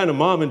the kind of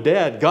mom and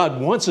dad God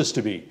wants us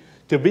to be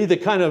the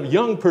kind of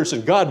young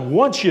person God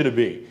wants you to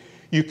be.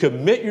 You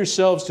commit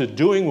yourselves to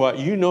doing what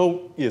you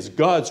know is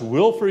God's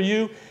will for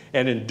you,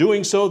 and in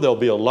doing so, there'll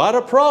be a lot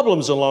of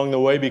problems along the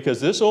way because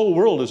this old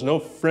world is no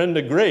friend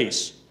of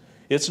grace.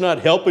 It's not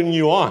helping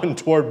you on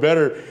toward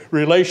better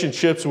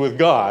relationships with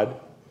God.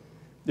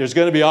 There's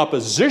going to be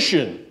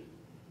opposition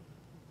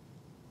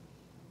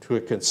to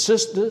a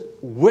consistent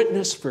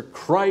witness for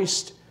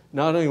Christ,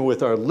 not only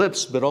with our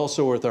lips, but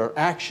also with our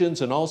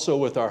actions and also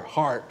with our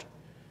heart,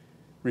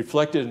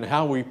 reflected in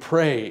how we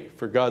pray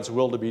for God's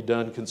will to be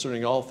done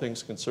concerning all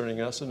things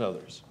concerning us and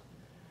others.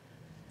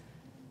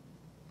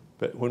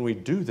 But when we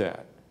do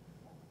that,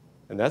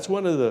 and that's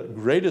one of the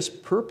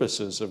greatest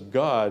purposes of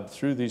God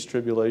through these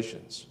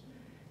tribulations,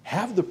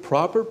 have the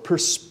proper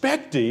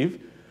perspective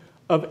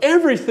of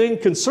everything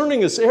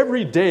concerning us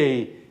every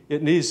day.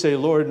 It needs to say,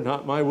 Lord,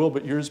 not my will,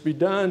 but yours be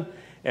done.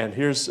 And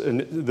here's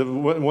the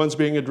ones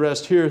being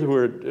addressed here who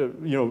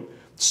are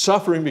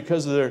suffering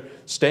because of their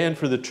stand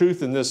for the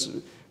truth in this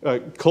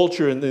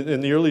culture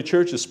in the early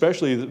church,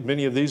 especially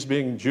many of these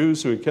being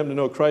Jews who had come to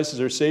know Christ as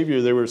their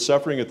Savior. They were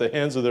suffering at the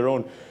hands of their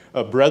own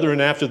brethren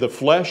after the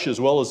flesh,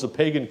 as well as the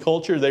pagan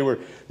culture. They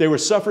were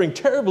suffering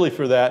terribly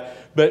for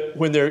that. But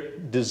when they're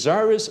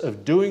desirous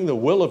of doing the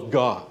will of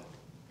God,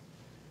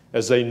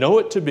 as they know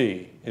it to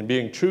be, and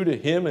being true to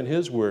Him and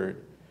His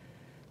Word,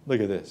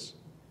 look at this.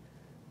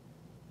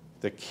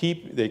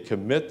 They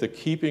commit the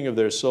keeping of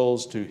their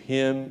souls to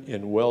Him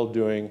in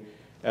well-doing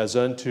as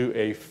unto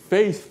a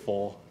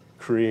faithful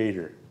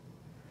Creator.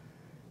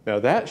 Now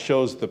that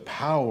shows the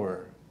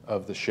power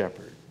of the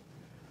shepherd,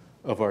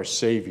 of our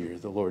Savior,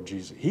 the Lord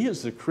Jesus. He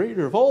is the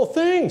Creator of all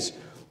things.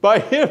 By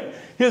Him,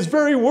 His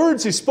very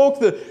words, He spoke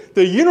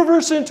the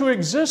universe into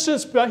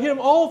existence. By Him,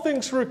 all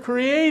things were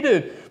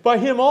created. By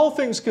Him, all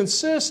things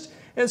consist.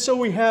 And so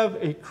we have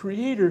a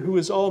Creator who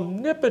is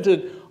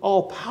omnipotent,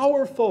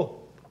 all-powerful.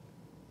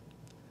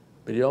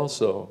 But He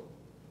also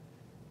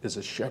is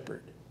a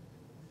shepherd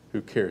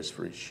who cares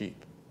for His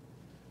sheep,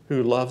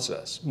 who loves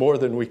us more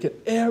than we can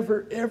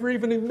ever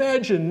even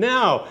imagine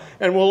now.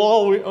 And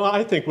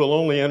I think we'll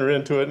only enter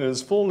into it in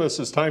His fullness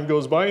as time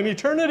goes by in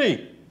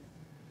eternity.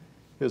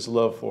 His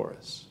love for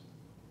us,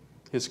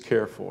 His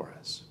care for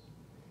us.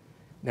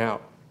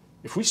 Now,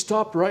 if we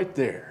stopped right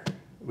there,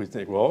 we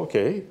think, well,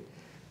 okay,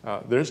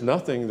 there's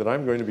nothing that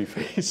I'm going to be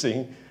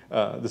facing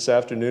this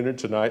afternoon or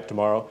tonight,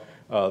 tomorrow,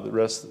 the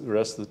rest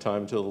of the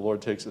time until the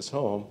Lord takes us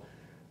home,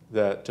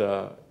 that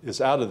is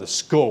out of the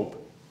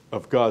scope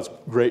of God's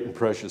great and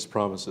precious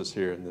promises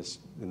here in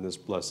this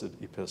blessed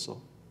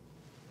epistle.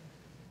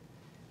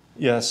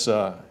 Yes,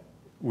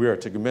 we are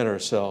to commit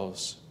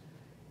ourselves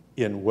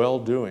in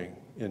well-doing,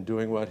 in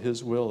doing what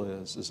His will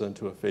is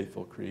unto a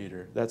faithful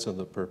Creator. That's on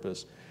the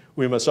purpose.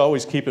 We must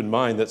always keep in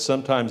mind that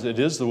sometimes it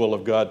is the will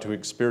of God to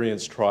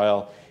experience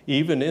trial,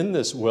 even in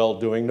this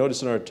well-doing.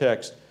 Notice in our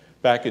text,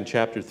 back in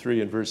chapter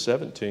 3 and verse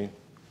 17,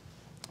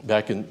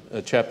 back in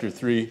chapter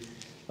 3,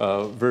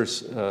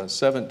 verse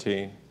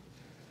 17,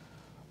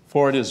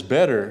 for it is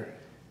better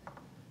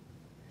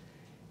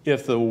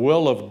if the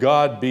will of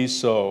God be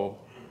so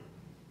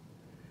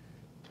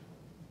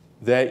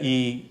that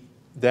ye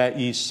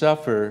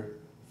suffer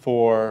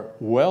for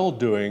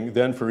well-doing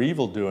than for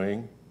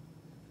evil-doing.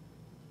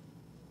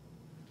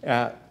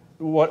 And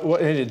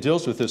it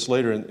deals with this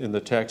later in the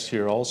text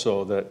here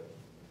also, that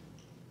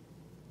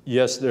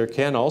yes, there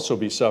can also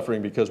be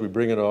suffering because we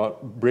bring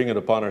it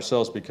upon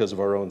ourselves because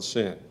of our own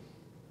sin.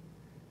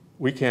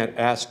 We can't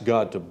ask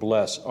God to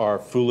bless our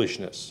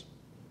foolishness,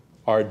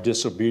 our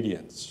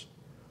disobedience,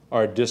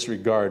 our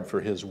disregard for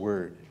His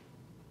word.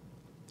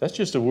 That's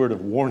just a word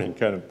of warning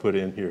kind of put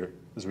in here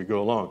as we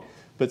go along.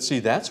 But see,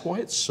 that's why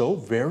it's so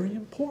very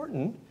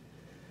important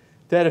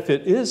that if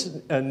it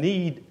is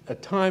a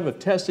time of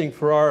testing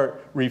for our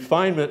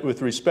refinement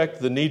with respect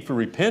to the need for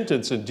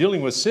repentance and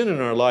dealing with sin in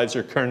our lives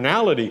or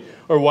carnality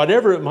or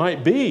whatever it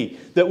might be,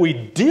 that we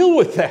deal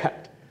with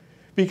that.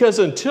 Because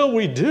until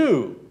we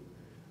do,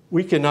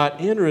 we cannot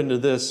enter into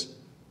this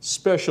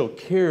special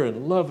care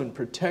and love and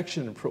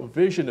protection and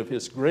provision of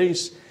His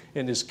grace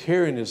and His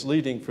care and His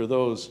leading for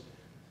those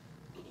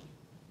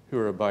who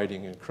are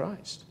abiding in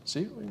Christ.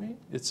 See what I mean?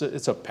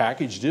 It's a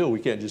package deal. We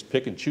can't just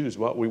pick and choose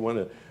what we want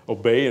to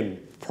obey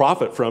and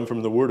profit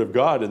from the Word of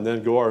God and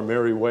then go our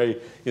merry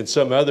way in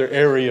some other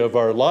area of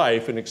our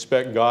life and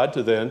expect God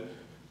to then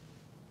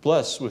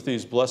bless with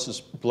these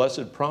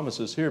blessed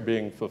promises here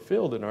being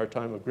fulfilled in our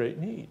time of great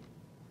need.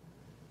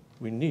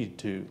 We need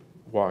to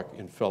walk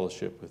in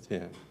fellowship with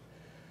Him.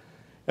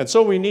 And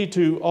so we need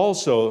to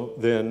also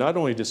then not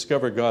only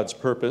discover God's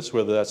purpose,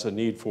 whether that's a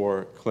need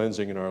for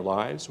cleansing in our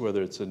lives,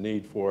 whether it's a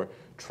need for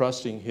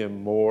trusting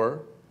Him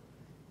more,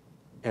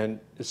 and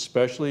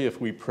especially if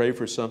we pray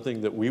for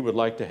something that we would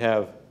like to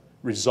have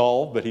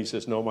resolved, but He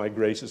says, no, my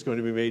grace is going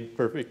to be made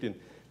perfect and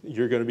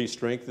you're going to be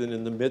strengthened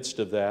in the midst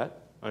of that.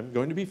 I'm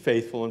going to be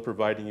faithful in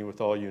providing you with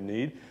all you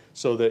need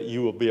so that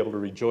you will be able to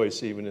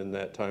rejoice even in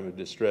that time of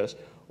distress,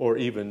 or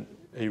even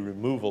a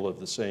removal of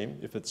the same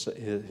if it's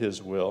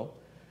His will.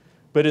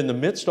 But in the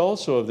midst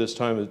also of this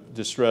time of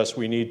distress,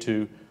 we need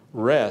to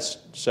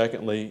rest,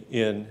 secondly,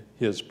 in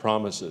His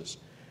promises.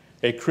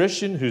 A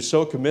Christian who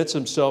so commits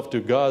himself to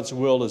God's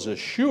will is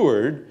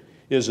assured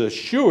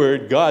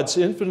God's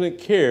infinite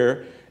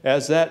care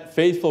as that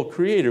faithful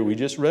Creator we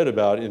just read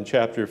about in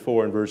chapter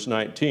 4 and verse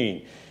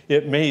 19.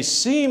 It may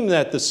seem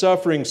that the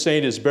suffering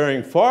saint is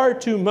bearing far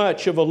too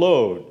much of a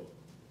load.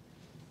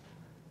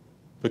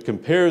 But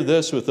compare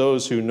this with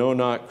those who know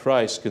not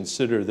Christ,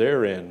 consider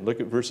their end. Look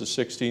at verses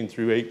 16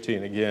 through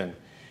 18 again.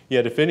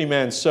 Yet if any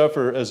man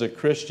suffer as a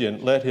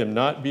Christian, let him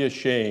not be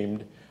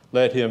ashamed.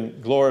 Let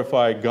him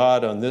glorify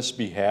God on this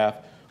behalf.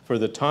 For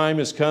the time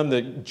has come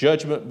that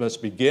judgment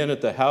must begin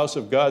at the house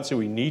of God, so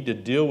we need to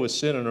deal with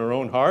sin in our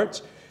own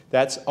hearts.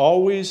 That's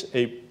always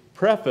a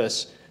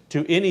preface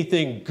to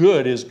anything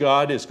good as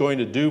God is going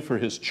to do for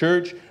His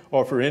church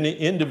or for any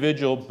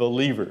individual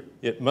believer.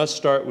 It must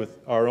start with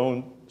our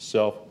own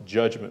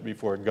self-judgment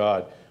before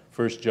God,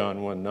 1 John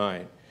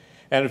 1:9.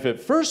 And if it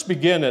first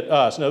begin at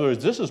us, in other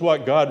words, this is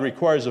what God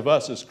requires of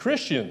us as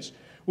Christians,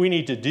 we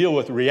need to deal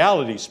with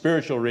reality,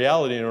 spiritual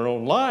reality in our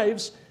own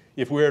lives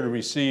if we are to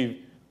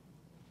receive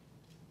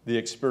the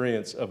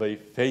experience of a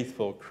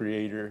faithful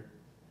Creator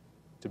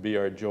to be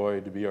our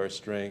joy, to be our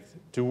strength,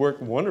 to work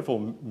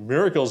wonderful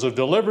miracles of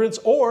deliverance,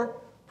 or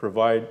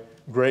provide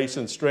grace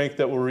and strength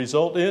that will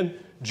result in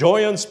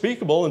joy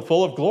unspeakable and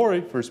full of glory,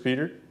 1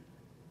 Peter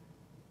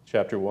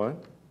chapter 1.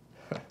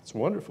 It's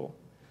wonderful.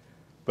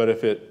 But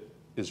if it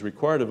is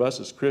required of us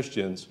as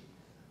Christians,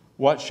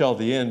 what shall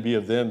the end be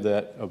of them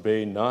that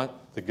obey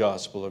not the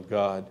gospel of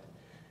God?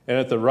 And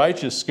if the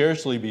righteous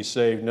scarcely be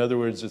saved, in other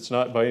words, it's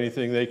not by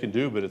anything they can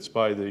do, but it's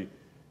by the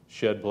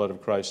shed blood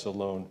of Christ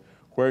alone,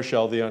 where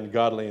shall the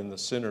ungodly and the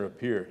sinner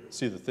appear?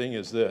 See, the thing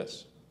is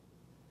this,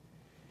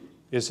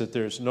 is that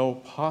there's no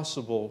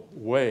possible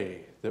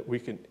way that we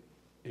can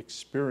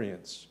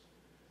experience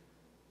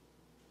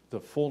the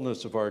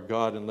fullness of our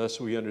God unless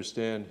we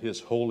understand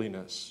His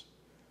holiness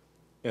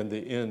and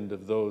the end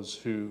of those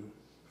who,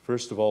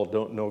 first of all,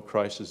 don't know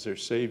Christ as their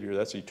Savior.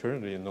 That's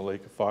eternity in the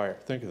lake of fire.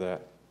 Think of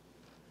that.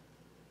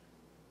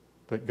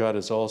 But God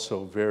is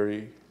also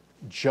very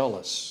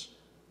jealous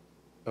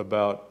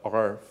about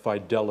our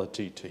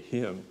fidelity to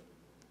Him,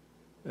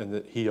 and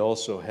that He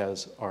also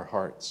has our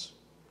hearts.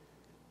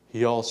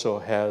 He also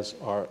has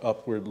our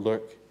upward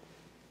look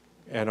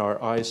and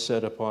our eyes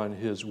set upon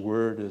His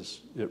Word as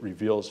it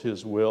reveals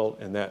His will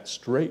and that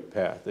straight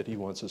path that He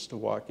wants us to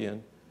walk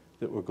in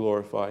that will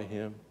glorify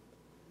Him.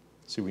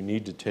 See, we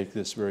need to take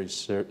this very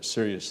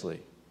seriously.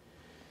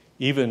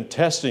 Even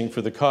testing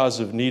for the cause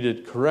of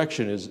needed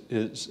correction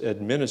is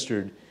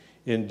administered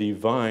in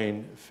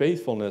divine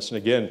faithfulness. And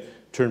again,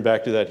 turn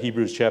back to that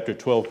Hebrews chapter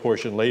 12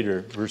 portion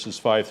later, verses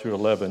 5 through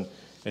 11,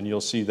 and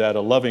you'll see that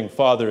a loving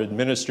father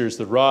administers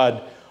the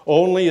rod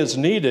only as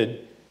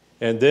needed,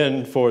 and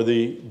then for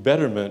the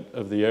betterment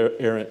of the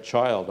errant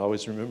child.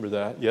 Always remember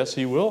that. Yes,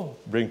 He will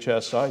bring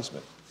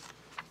chastisement,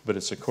 but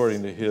it's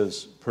according to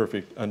His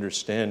perfect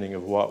understanding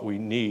of what we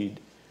need.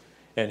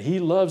 And He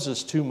loves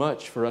us too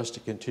much for us to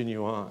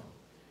continue on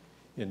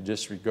in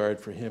disregard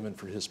for Him and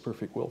for His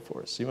perfect will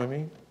for us. See what I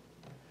mean?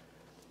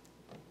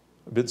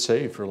 I've been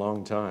saved for a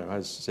long time. I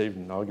was saved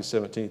on August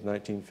 17th,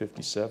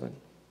 1957.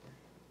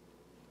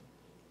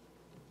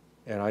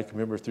 And I can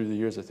remember through the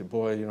years, I thought,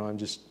 boy, you know, I'm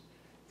just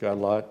got a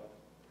lot.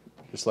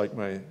 Just like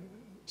my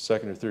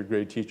second or third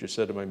grade teacher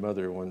said to my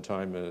mother one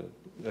time at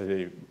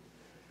a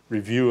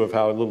review of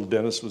how little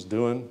Dennis was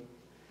doing.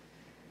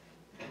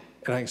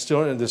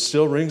 And this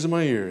still rings in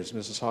my ears.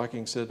 Mrs.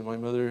 Hawking said to my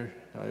mother,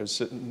 I was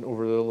sitting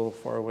over there a little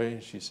far away,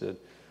 and she said,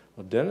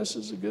 well, Dennis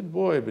is a good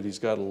boy, but he's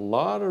got a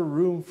lot of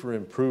room for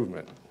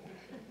improvement.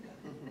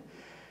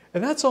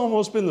 And that's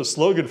almost been the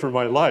slogan for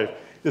my life.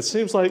 It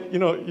seems like, you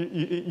know,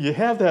 you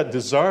have that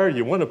desire,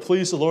 you want to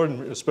please the Lord,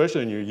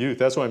 especially in your youth.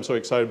 That's why I'm so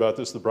excited about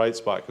this, the bright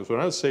spot, because when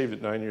I was saved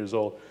at 9 years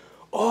old,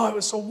 oh, it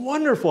was so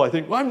wonderful. I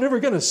think, well, I'm never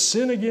going to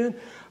sin again.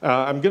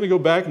 I'm going to go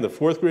back in the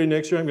 4th grade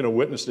next year. I'm going to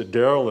witness to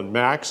Daryl and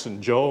Max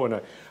and Joe, and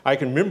I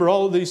can remember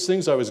all of these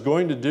things I was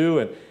going to do,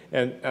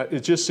 and it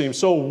just seemed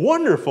so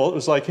wonderful. It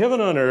was like heaven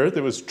on earth.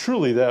 It was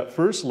truly that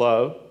first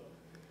love.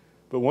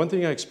 But one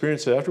thing I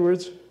experienced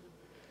afterwards,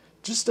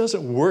 just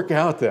doesn't work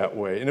out that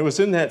way. And it was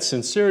in that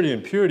sincerity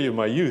and purity of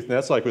my youth, and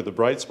that's like with the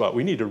Bright Spot.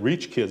 We need to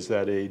reach kids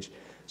that age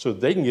so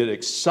they can get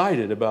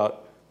excited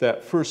about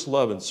that first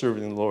love and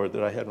serving the Lord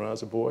that I had when I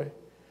was a boy.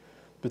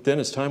 But then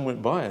as time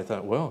went by, I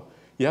thought, well,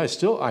 yeah,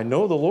 I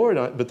know the Lord,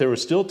 but there were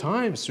still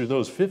times through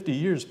those 50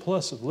 years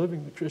plus of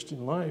living the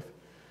Christian life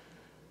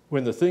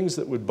when the things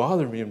that would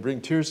bother me and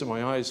bring tears to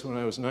my eyes when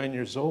I was 9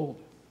 years old,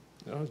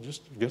 I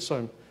guess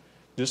I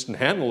just can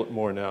handle it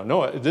more now.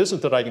 No, it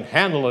isn't that I can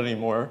handle it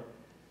anymore.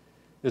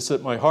 It's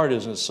that my heart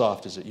isn't as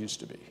soft as it used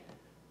to be.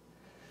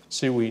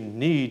 See, we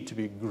need to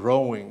be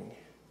growing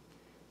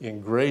in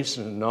grace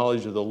and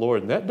knowledge of the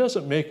Lord. And that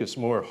doesn't make us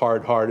more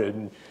hard-hearted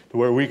and to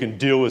where we can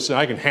deal with,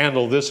 I can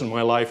handle this in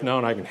my life now,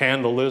 and I can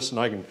handle this, and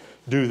I can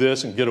do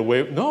this and get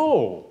away.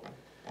 No.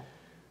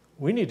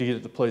 We need to get to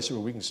the place where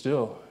we can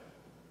still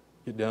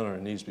get down on our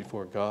knees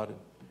before God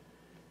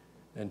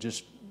and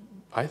just,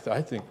 I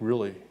think,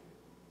 really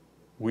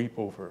weep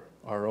over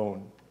our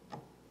own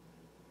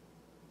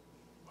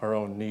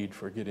need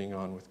for getting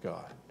on with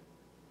God.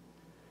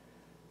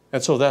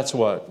 And so that's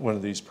what one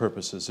of these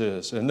purposes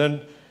is. And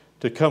then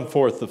to come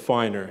forth the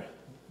finer,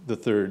 the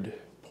third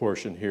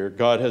portion here,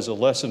 God has a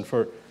lesson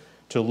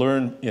to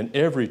learn in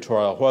every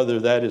trial, whether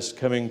that is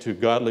coming to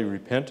godly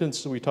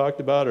repentance that we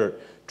talked about or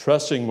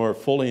trusting more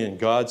fully in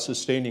God's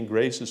sustaining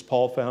grace, as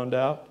Paul found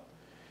out.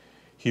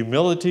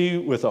 Humility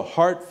with a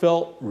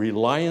heartfelt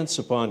reliance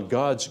upon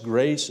God's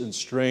grace and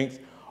strength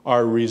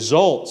are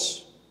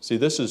results. See,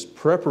 this is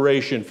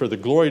preparation for the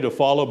glory to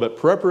follow, but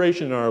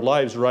preparation in our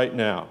lives right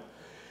now.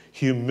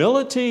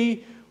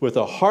 Humility with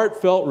a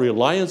heartfelt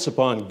reliance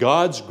upon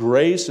God's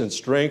grace and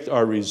strength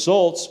are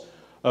results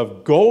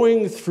of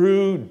going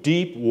through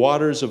deep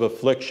waters of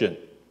affliction.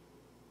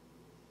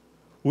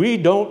 We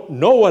don't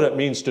know what it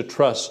means to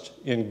trust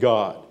in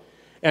God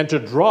and to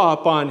draw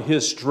upon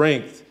His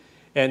strength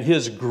and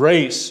His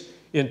grace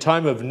in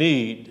time of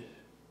need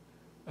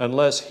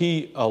unless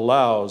He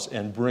allows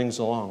and brings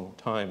along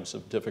times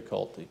of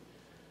difficulty,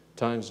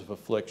 times of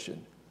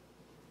affliction.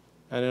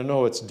 And I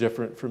know it's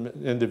different from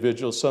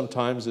individuals.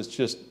 Sometimes it's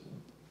just,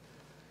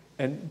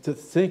 and to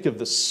think of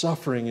the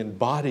suffering in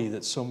body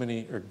that so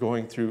many are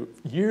going through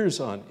years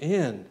on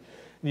end.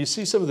 And you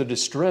see some of the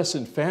distress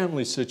in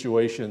family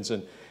situations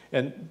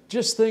and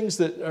just things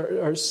that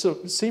are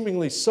so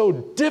seemingly so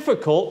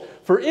difficult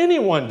for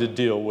anyone to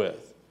deal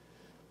with.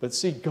 But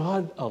see,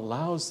 God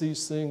allows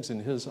these things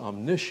in His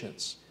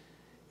omniscience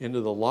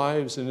into the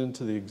lives and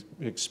into the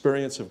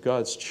experience of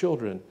God's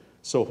children.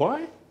 So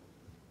why?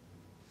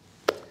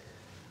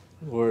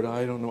 Lord,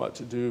 I don't know what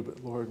to do,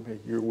 but Lord, may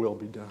your will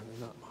be done and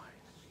not mine.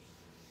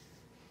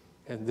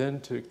 And then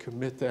to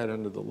commit that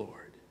unto the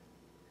Lord.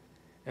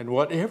 And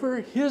whatever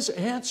His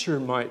answer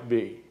might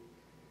be,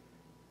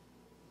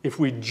 if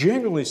we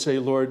genuinely say,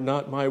 Lord,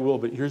 not my will,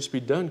 but yours be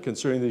done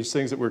concerning these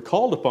things that we're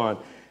called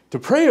upon to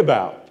pray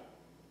about.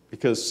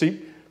 Because,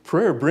 see,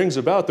 prayer brings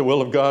about the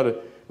will of God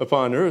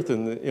upon earth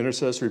and the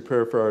intercessory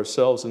prayer for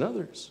ourselves and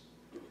others.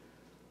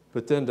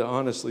 But then to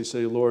honestly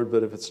say, Lord,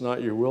 but if it's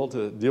not your will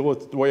to deal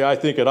with it the way I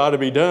think it ought to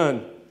be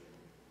done,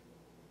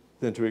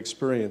 then to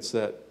experience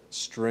that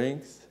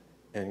strength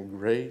and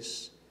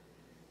grace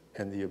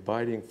and the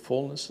abiding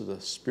fullness of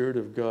the Spirit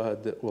of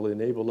God that will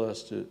enable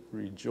us to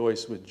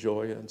rejoice with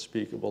joy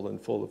unspeakable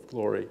and full of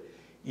glory,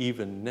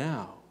 even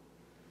now,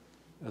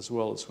 as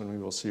well as when we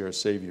will see our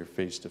Savior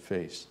face to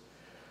face.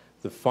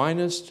 The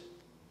finest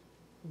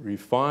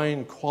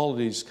refined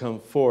qualities come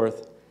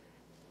forth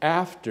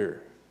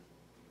after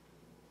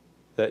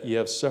that ye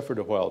have suffered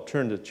a while.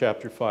 Turn to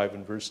chapter 5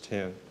 and verse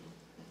 10.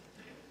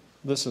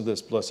 Listen to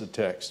this blessed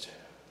text.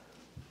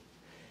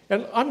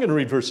 And I'm going to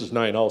read verses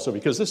 9 also,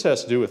 because this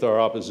has to do with our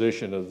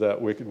opposition of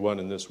that wicked one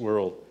in this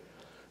world,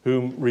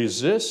 whom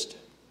resist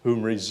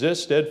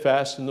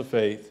steadfast in the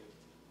faith.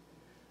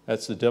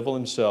 That's the devil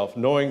himself,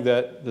 knowing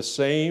that the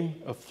same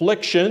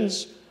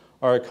afflictions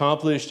are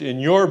accomplished in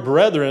your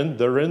brethren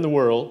that are in the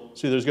world.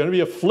 See, there's going to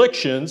be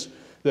afflictions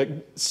that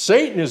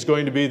Satan is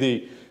going to be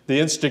the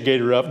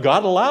instigator of.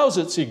 God allows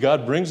it. See,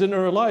 God brings it into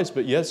our lives,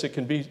 but yes, it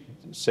can be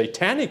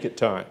satanic at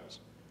times.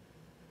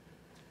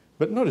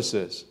 But notice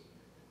this.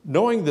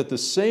 Knowing that the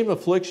same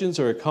afflictions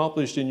are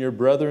accomplished in your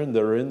brethren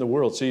that are in the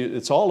world. See,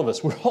 it's all of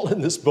us. We're all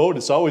in this boat.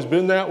 It's always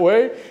been that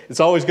way. It's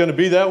always going to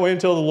be that way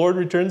until the Lord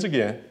returns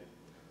again.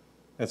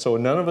 And so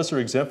none of us are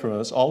exempt from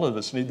this. All of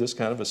us need this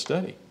kind of a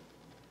study.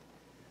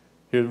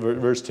 Here,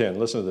 verse 10,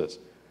 listen to this.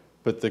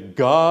 But the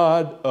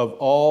God of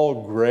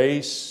all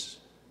grace,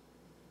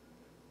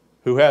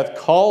 who hath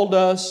called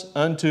us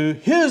unto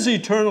His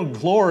eternal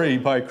glory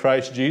by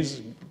Christ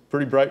Jesus.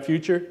 Pretty bright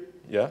future?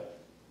 Yeah.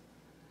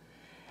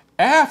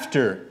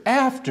 After,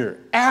 I've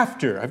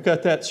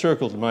got that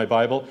circled in my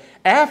Bible.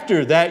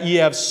 After that ye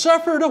have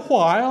suffered a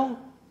while.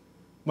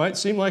 Might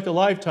seem like a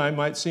lifetime,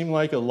 might seem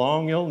like a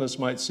long illness,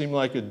 might seem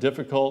like a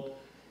difficult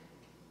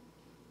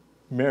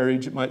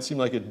marriage, it might seem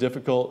like a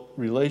difficult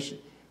relation.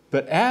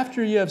 But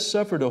after you have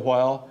suffered a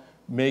while,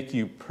 make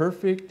you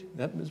perfect,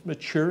 that means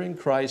mature in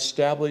Christ,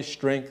 establish,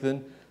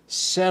 strengthen,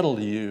 settle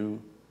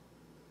you.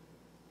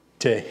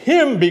 To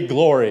Him be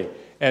glory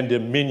and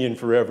dominion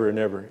forever and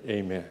ever.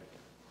 Amen.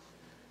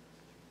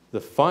 The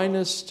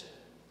finest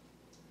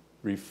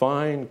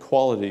refined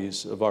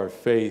qualities of our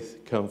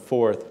faith come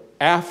forth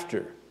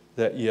after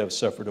that ye have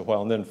suffered a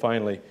while. And then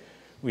finally,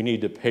 we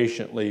need to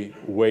patiently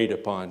wait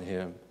upon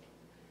him.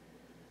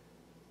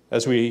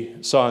 As we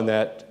saw in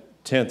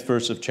that 10th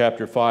verse of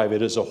chapter 5,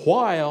 it is a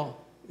while.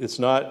 It's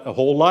not a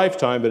whole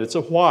lifetime, but it's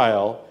a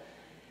while.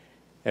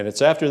 And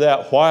it's after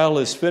that while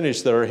is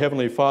finished that our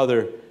Heavenly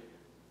Father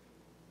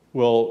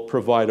will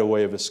provide a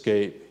way of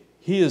escape.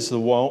 He is the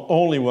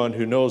only one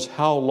who knows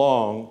how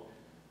long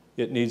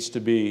it needs to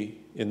be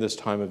in this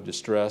time of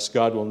distress.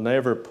 God will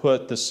never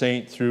put the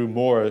saint through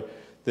more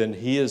than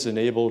he is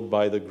enabled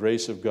by the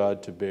grace of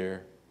God to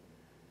bear.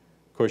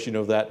 Of course, you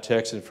know that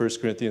text in 1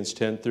 Corinthians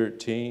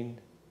 10:13.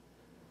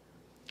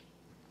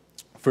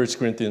 1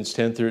 Corinthians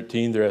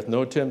 10:13, there hath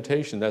no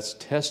temptation, that's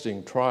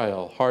testing,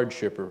 trial,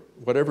 hardship, or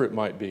whatever it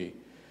might be,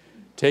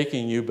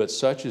 taking you, but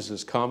such as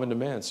is common to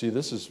man. See,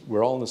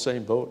 we're all in the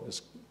same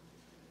boat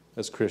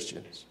as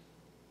Christians.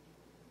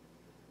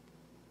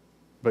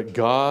 But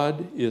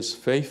God is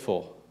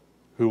faithful,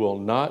 who will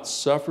not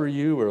suffer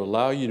you or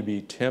allow you to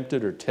be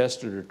tempted or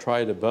tested or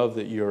tried above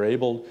that you are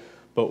able,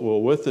 but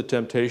will with the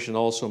temptation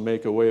also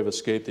make a way of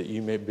escape that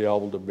you may be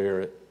able to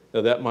bear it.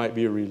 Now that might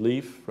be a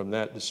relief from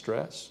that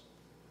distress,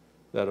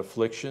 that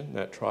affliction,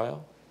 that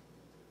trial.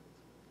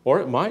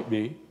 Or it might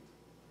be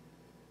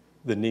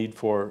the need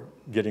for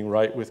getting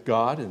right with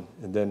God, and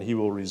then he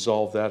will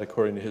resolve that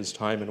according to his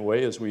time and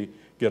way as we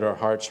get our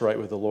hearts right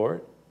with the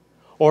Lord.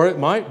 Or it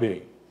might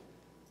be,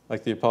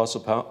 like the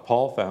Apostle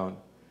Paul found,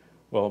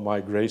 well, my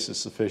grace is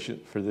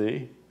sufficient for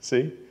thee,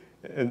 see?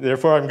 And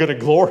therefore I'm going to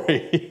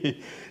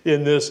glory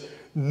in this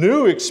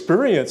new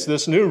experience,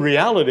 this new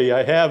reality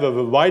I have of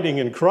abiding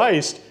in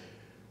Christ,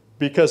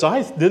 because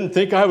I didn't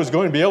think I was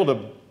going to be able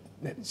to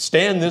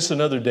stand this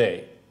another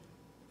day.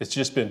 It's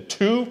just been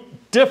too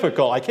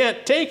difficult. I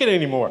can't take it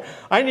anymore.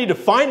 I need to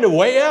find a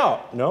way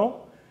out.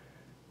 No?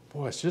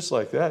 Boy, it's just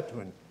like that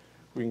when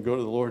we can go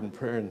to the Lord in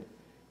prayer and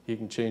he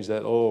can change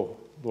that. Oh,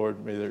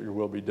 Lord, may your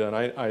will be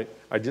done.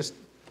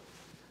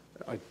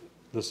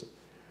 Listen,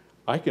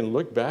 I can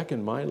look back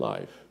in my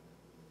life,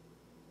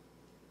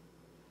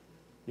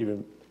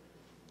 even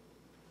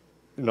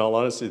in all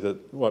honesty,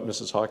 that what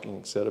Mrs.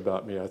 Hawking said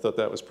about me, I thought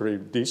that was pretty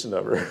decent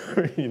of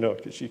her,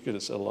 because she could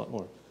have said a lot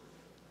more.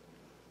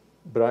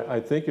 But I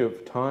think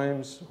of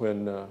times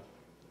when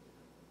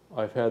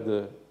I've had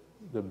the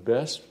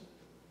best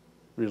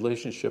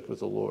relationship with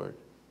the Lord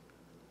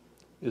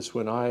is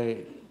when I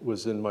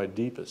was in my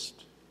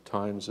deepest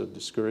times of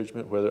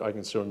discouragement, whether I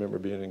can still remember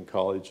being in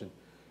college and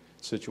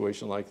a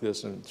situation like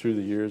this and through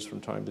the years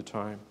from time to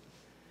time.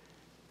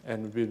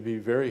 And it would be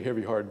very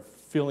heavy-hearted,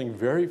 feeling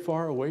very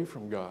far away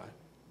from God.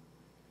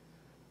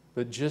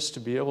 But just to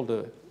be able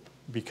to,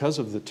 because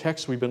of the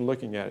text we've been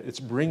looking at, it's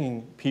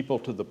bringing people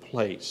to the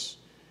place.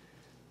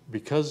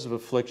 Because of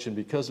affliction,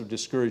 because of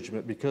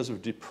discouragement, because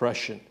of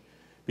depression,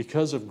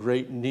 because of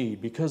great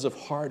need, because of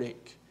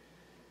heartache,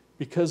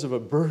 because of a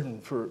burden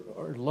for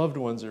our loved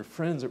ones or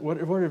friends or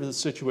whatever the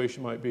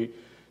situation might be,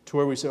 to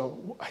where we say,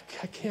 oh, I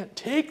can't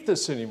take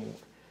this anymore.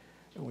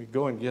 And we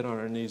go and get on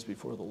our knees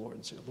before the Lord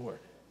and say, Lord,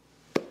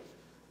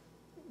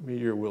 may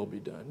your will be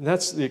done. And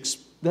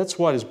that's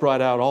what is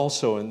brought out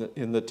also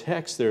in the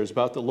text there, is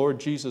about the Lord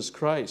Jesus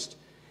Christ.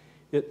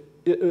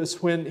 It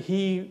was when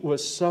he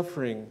was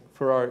suffering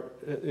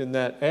in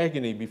that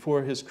agony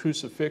before his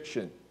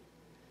crucifixion.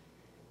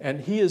 And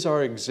he is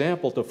our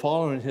example to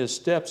follow in his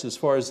steps as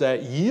far as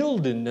that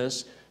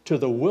yieldedness to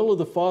the will of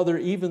the Father,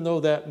 even though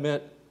that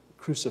meant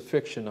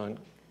crucifixion on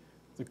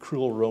the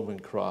cruel Roman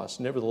cross.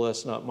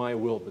 Nevertheless, not my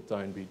will, but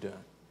thine be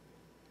done.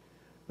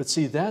 But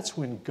see, that's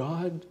when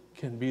God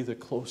can be the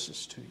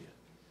closest to you.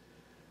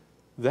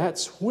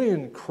 That's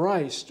when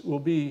Christ will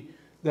be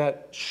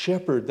that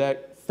shepherd,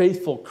 that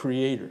faithful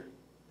creator.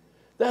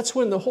 That's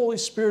when the Holy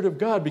Spirit of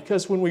God,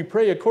 because when we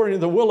pray according to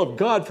the will of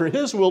God for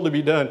his will to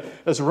be done,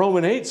 as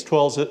Romans 8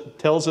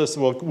 tells us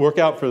will work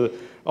out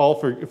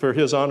for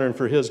his honor and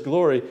for his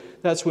glory,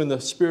 that's when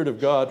the Spirit of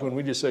God, when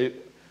we just say,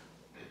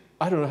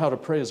 I don't know how to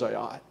pray as I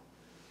ought,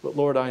 but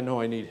Lord, I know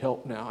I need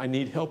help now. I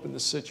need help in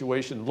this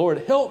situation.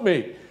 Lord, help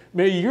me.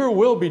 May your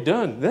will be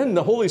done. Then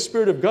the Holy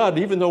Spirit of God,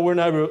 even though we're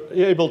not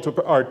able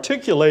to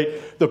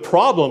articulate the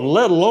problem,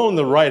 let alone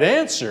the right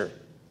answer,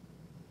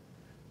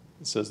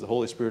 it says the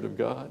Holy Spirit of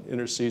God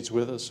intercedes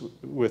with us,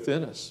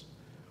 within us,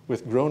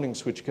 with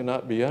groanings which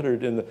cannot be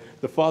uttered. And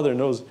the Father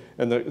knows,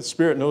 and the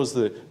Spirit knows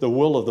the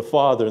will of the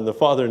Father, and the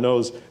Father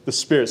knows the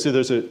Spirit. See,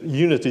 there's a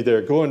unity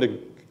there, going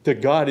to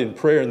God in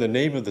prayer in the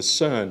name of the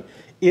Son,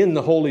 in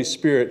the Holy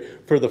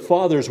Spirit, for the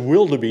Father's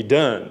will to be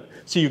done.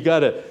 So you've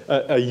got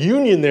a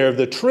union there of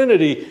the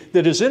Trinity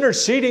that is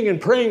interceding and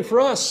praying for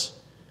us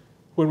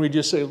when we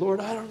just say, Lord,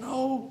 I don't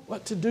know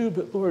what to do,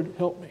 but Lord,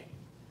 help me.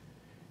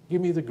 Give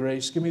me the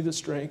grace, give me the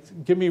strength,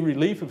 give me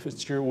relief if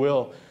it's your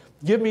will.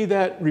 Give me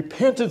that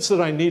repentance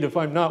that I need if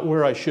I'm not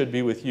where I should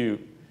be with you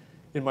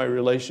in my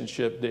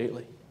relationship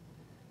daily.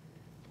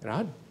 And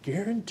I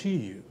guarantee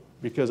you,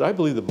 Because I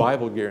believe the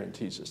Bible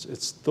guarantees us.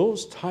 It's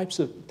those types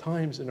of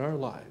times in our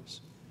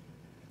lives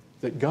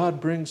that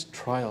God brings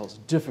trials,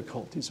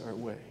 difficulties our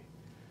way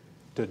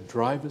to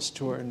drive us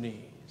to our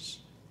knees,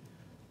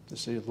 to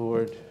say,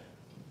 Lord,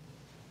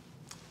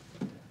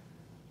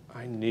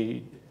 I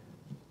need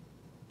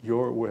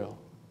your will.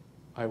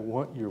 I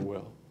want your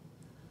will.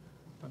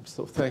 I'm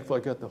so thankful I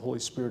got the Holy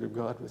Spirit of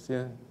God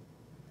within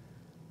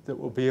that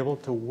will be able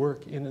to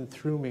work in and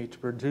through me to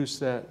produce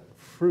that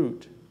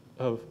fruit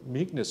of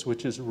meekness,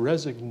 which is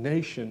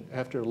resignation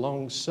after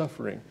long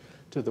suffering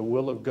to the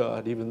will of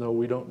God, even though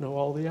we don't know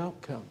all the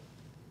outcome.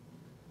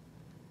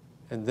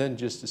 And then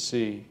just to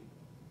see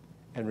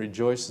and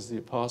rejoice as the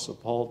Apostle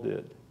Paul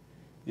did.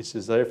 He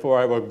says, therefore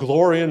I will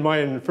glory in my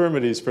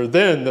infirmities, for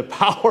then the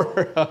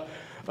power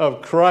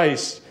of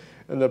Christ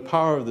and the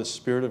power of the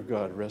Spirit of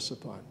God rests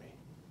upon me.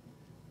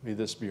 May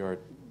this be our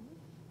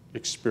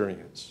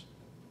experience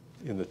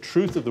in the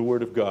truth of the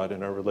Word of God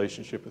in our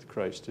relationship with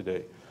Christ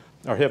today.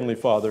 Our Heavenly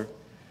Father,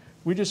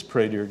 we just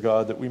pray, dear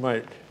God, that we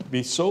might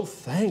be so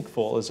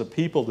thankful as a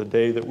people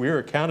today that we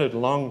are counted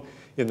along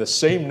in the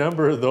same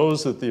number of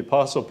those that the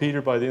Apostle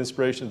Peter, by the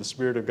inspiration of the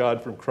Spirit of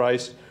God from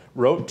Christ,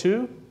 wrote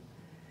to,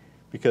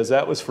 because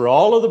that was for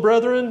all of the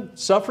brethren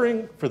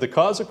suffering for the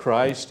cause of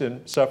Christ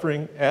and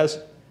suffering as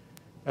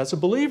a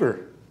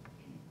believer.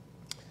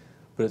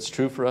 But it's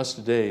true for us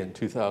today in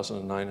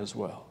 2009 as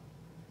well.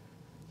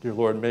 Dear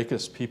Lord, make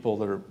us people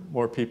that are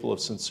more people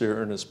of sincere,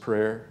 earnest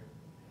prayer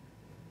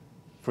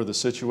for the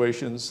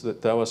situations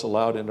that Thou hast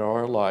allowed into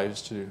our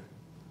lives to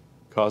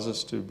cause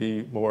us to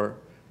be more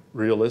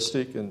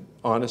realistic and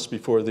honest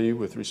before Thee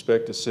with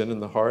respect to sin in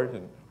the heart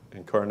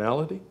and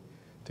carnality,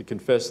 to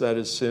confess that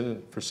as sin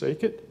and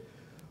forsake it,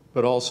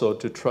 but also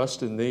to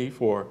trust in Thee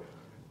for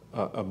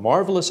a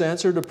marvelous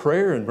answer to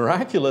prayer and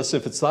miraculous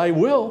if it's Thy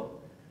will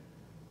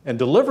and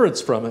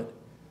deliverance from it,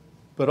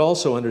 but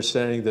also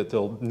understanding that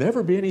there'll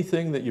never be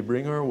anything that You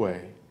bring our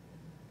way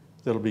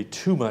that'll be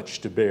too much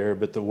to bear,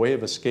 but the way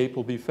of escape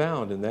will be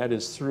found, and that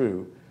is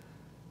through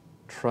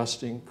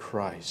trusting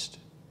Christ,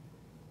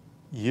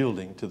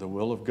 yielding to the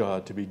will of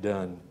God to be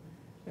done,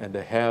 and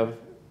to have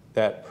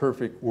that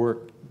perfect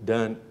work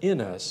done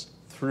in us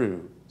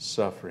through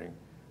suffering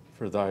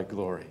for Thy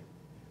glory.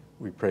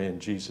 We pray in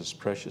Jesus'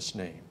 precious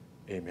name.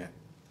 Amen.